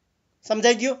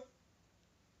સમજાઈ ગયું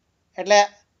એટલે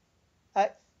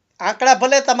આંકડા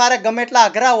ભલે તમારે ગમે એટલા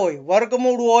અઘરા હોય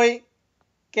વર્ગમૂળ હોય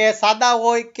કે સાદા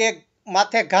હોય કે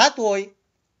માથે ઘાત હોય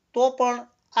તો પણ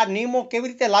આ નિયમો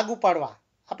કેવી રીતે લાગુ પાડવા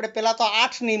આપણે પહેલાં તો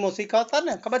 8 નિયમો શીખવતા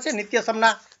ને ખબર છે નિત્ય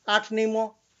સમના 8 નિયમો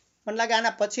મને લાગે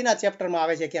આના પછીના ચેપ્ટરમાં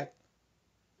આવે છે ક્યાંક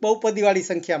બહુપદીવાળી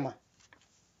સંખ્યામાં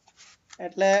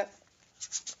એટલે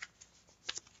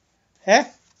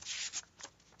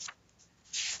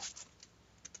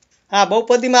હા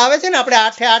બહુપદીમાં આવે છે ને આપણે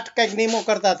 8 કંઈક નિયમો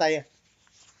કરતા હતા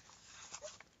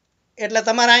એટલે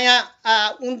તમારે અહીંયા આ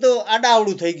ઊંધું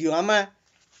આડાઅવળું થઈ ગયું આમાં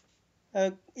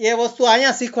એ વસ્તુ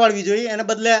અહીંયા શીખવાડવી જોઈએ એને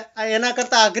બદલે એના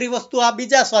કરતાં અઘરી વસ્તુ આ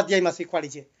બીજા સ્વાધ્યાયમાં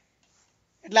શીખવાડી છે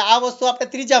એટલે આ વસ્તુ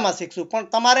આપણે ત્રીજામાં શીખશું પણ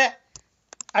તમારે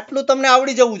આટલું તમને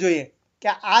આવડી જવું જોઈએ કે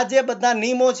આ જે બધા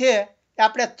નિયમો છે એ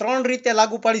આપણે 3 રીતે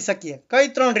લાગુ પાડી શકીએ કઈ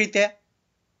 3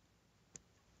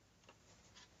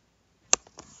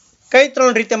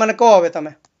 રીતે મને કહો હવે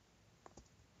તમે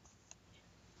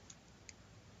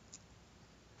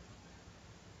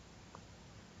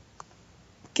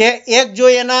કે એક જો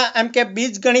એના એમ કે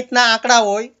બીજગણિતના આંકડા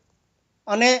હોય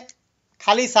અને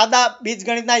ખાલી સાદા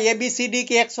બીજગણિતના ABCD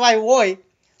કે XY હોય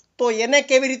તો એને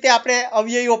કેવી રીતે આપણે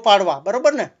અવયવો પાડવા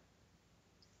બરોબર ને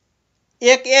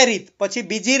એક એ રીત પછી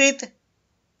બીજી રીત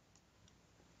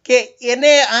કે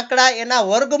એને આંકડા એના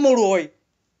વર્ગમૂળ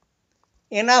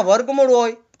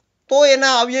હોય તો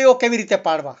એના અવયવો કેવી રીતે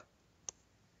પાડવા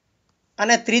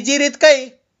અને ત્રીજી રીત કઈ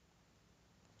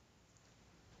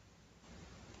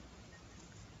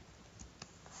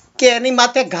કે એની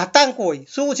માથે ઘાતાંક હોય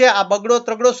શું છે આ બગડો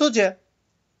ત્રગડો શું છે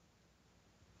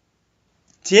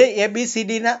જે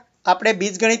ABCD ના આપણે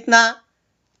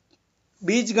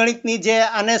બીજગણિતની જે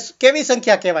આને કેવી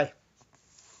સંખ્યા કહેવાય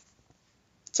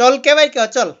ચલ કહેવાય કે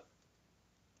અચલ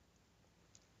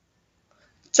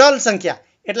ચલ સંખ્યા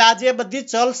એટલે આ જે બધી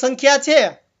ચલ સંખ્યા છે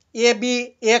A B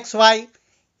X Y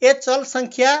એ ચલ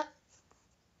સંખ્યા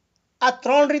આ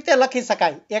 3 રીતે લખી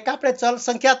શકાય એક આપણે ચલ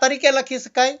સંખ્યા તરીકે લખી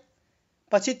શકાય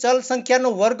પછી ચલ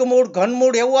સંખ્યાનું વર્ગમૂળ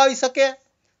ઘનમૂળ એવું આવી શકે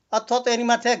અથવા તો એની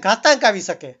માથે ઘાતાંક આવી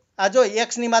શકે આ જો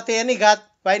x ની માથે એની ઘાત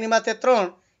y ની માથે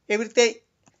 3 એવી રીતે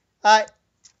આ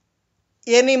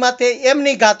a ની માથે m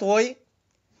ની ઘાત હોય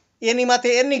એની માથે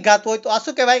n ની ઘાત હોય તો આ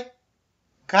શું કહેવાય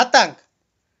ઘાતાંક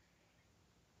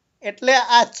એટલે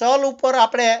આ ચલ ઉપર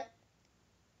આપણે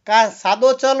કાં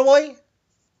સાદો ચલ હોય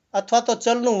અથવા તો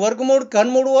ચલનું વર્ગમૂળ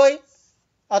ઘનમૂળ હોય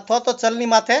અથવા તો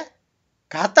ચલની માથે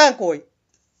ઘાતાંક હોય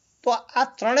તો આ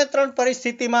 3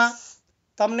 પરિસ્થિતિમાં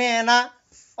તમને એના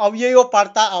અવયવો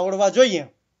પાડતા આવડવા જોઈએ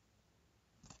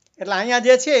એટલે અહીંયા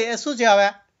જે છે એ શું છે હવે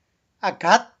આ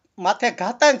ઘાત માથે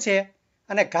ઘાતાંક છે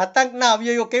અને ઘાતાંકના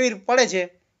અવયવો કેવી રીતે પડે છે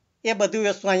એ બધી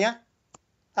વસ્તુ અહીંયા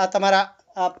આ તમારા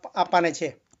આપવાને છે.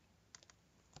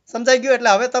 સમજાઈ ગયું?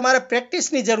 એટલે હવે તમારે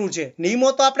પ્રેક્ટિસની જરૂર છે. નિયમો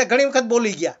તો આપણે ઘણી વખત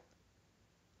બોલી ગયા.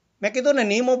 મેં કીધું ને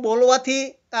નિયમો બોલવાથી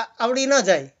આવડી ન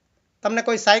જાય. તમને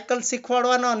કોઈ સાયકલ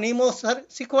શીખવાડવાનો નિયમો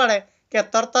શીખવાડે કે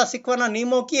તરતા શીખવાના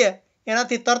નિયમો કહે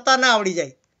એનાથી તરતા ના આવડી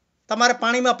જાય. તમારે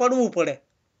પાણીમાં પડવું પડે.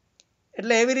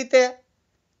 એટલે એવી રીતે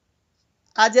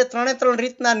આ જે 3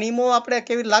 રીતના નિયમો આપણે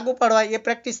કેવી લાગુ પાડવા એ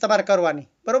પ્રેક્ટિસ તમારે કરવાની.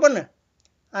 બરાબર ને?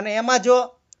 અને એમાં જો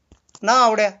ના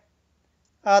આવડે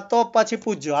તો પછી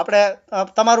પૂછજો. આપણે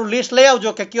તમારું લિસ્ટ લઈ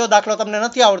આવજો કે કયો દાખલો તમને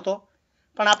નથી આવડતો.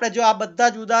 પણ આપણે જો આ બધા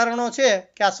જ ઉદાહરણો છે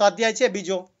કે આ સ્વાધ્યાય છે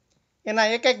બીજો એના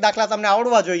એક એક દાખલા તમને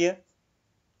આવડવા જોઈએ.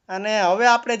 અને હવે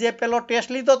આપણે જે પેલો ટેસ્ટ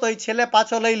લીધો તો એ છેલ્લે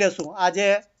પાછો લઈ લેશું. આ જે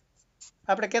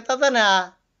આપણે કહેતા હતા ને આ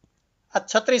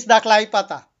 36 દાખલા આપ્યા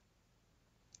હતા.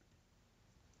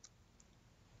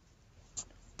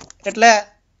 એટલે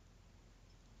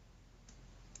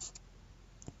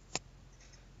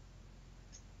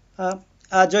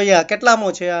આ જોઈએ કેટલામો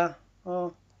છે આ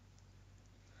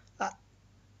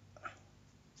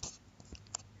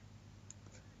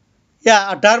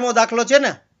 18મો દાખલો છે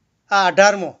ને. આ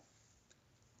 18મો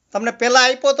તમને પહેલાં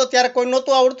આપ્યો તો ત્યારે કોઈ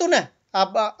નહોતું આવડતું ને.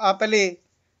 આ પેલી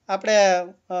આપણે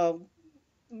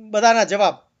બધાના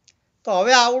જવાબ તો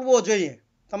હવે આવડવો જોઈએ.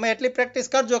 તમે એટલી પ્રેક્ટિસ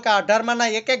કરજો કે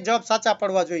 18માના એક એક જવાબ સાચા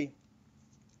પડવા જોઈએ.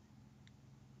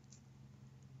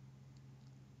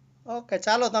 ઓકે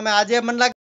ચાલો તમે આજે મને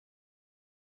લાગે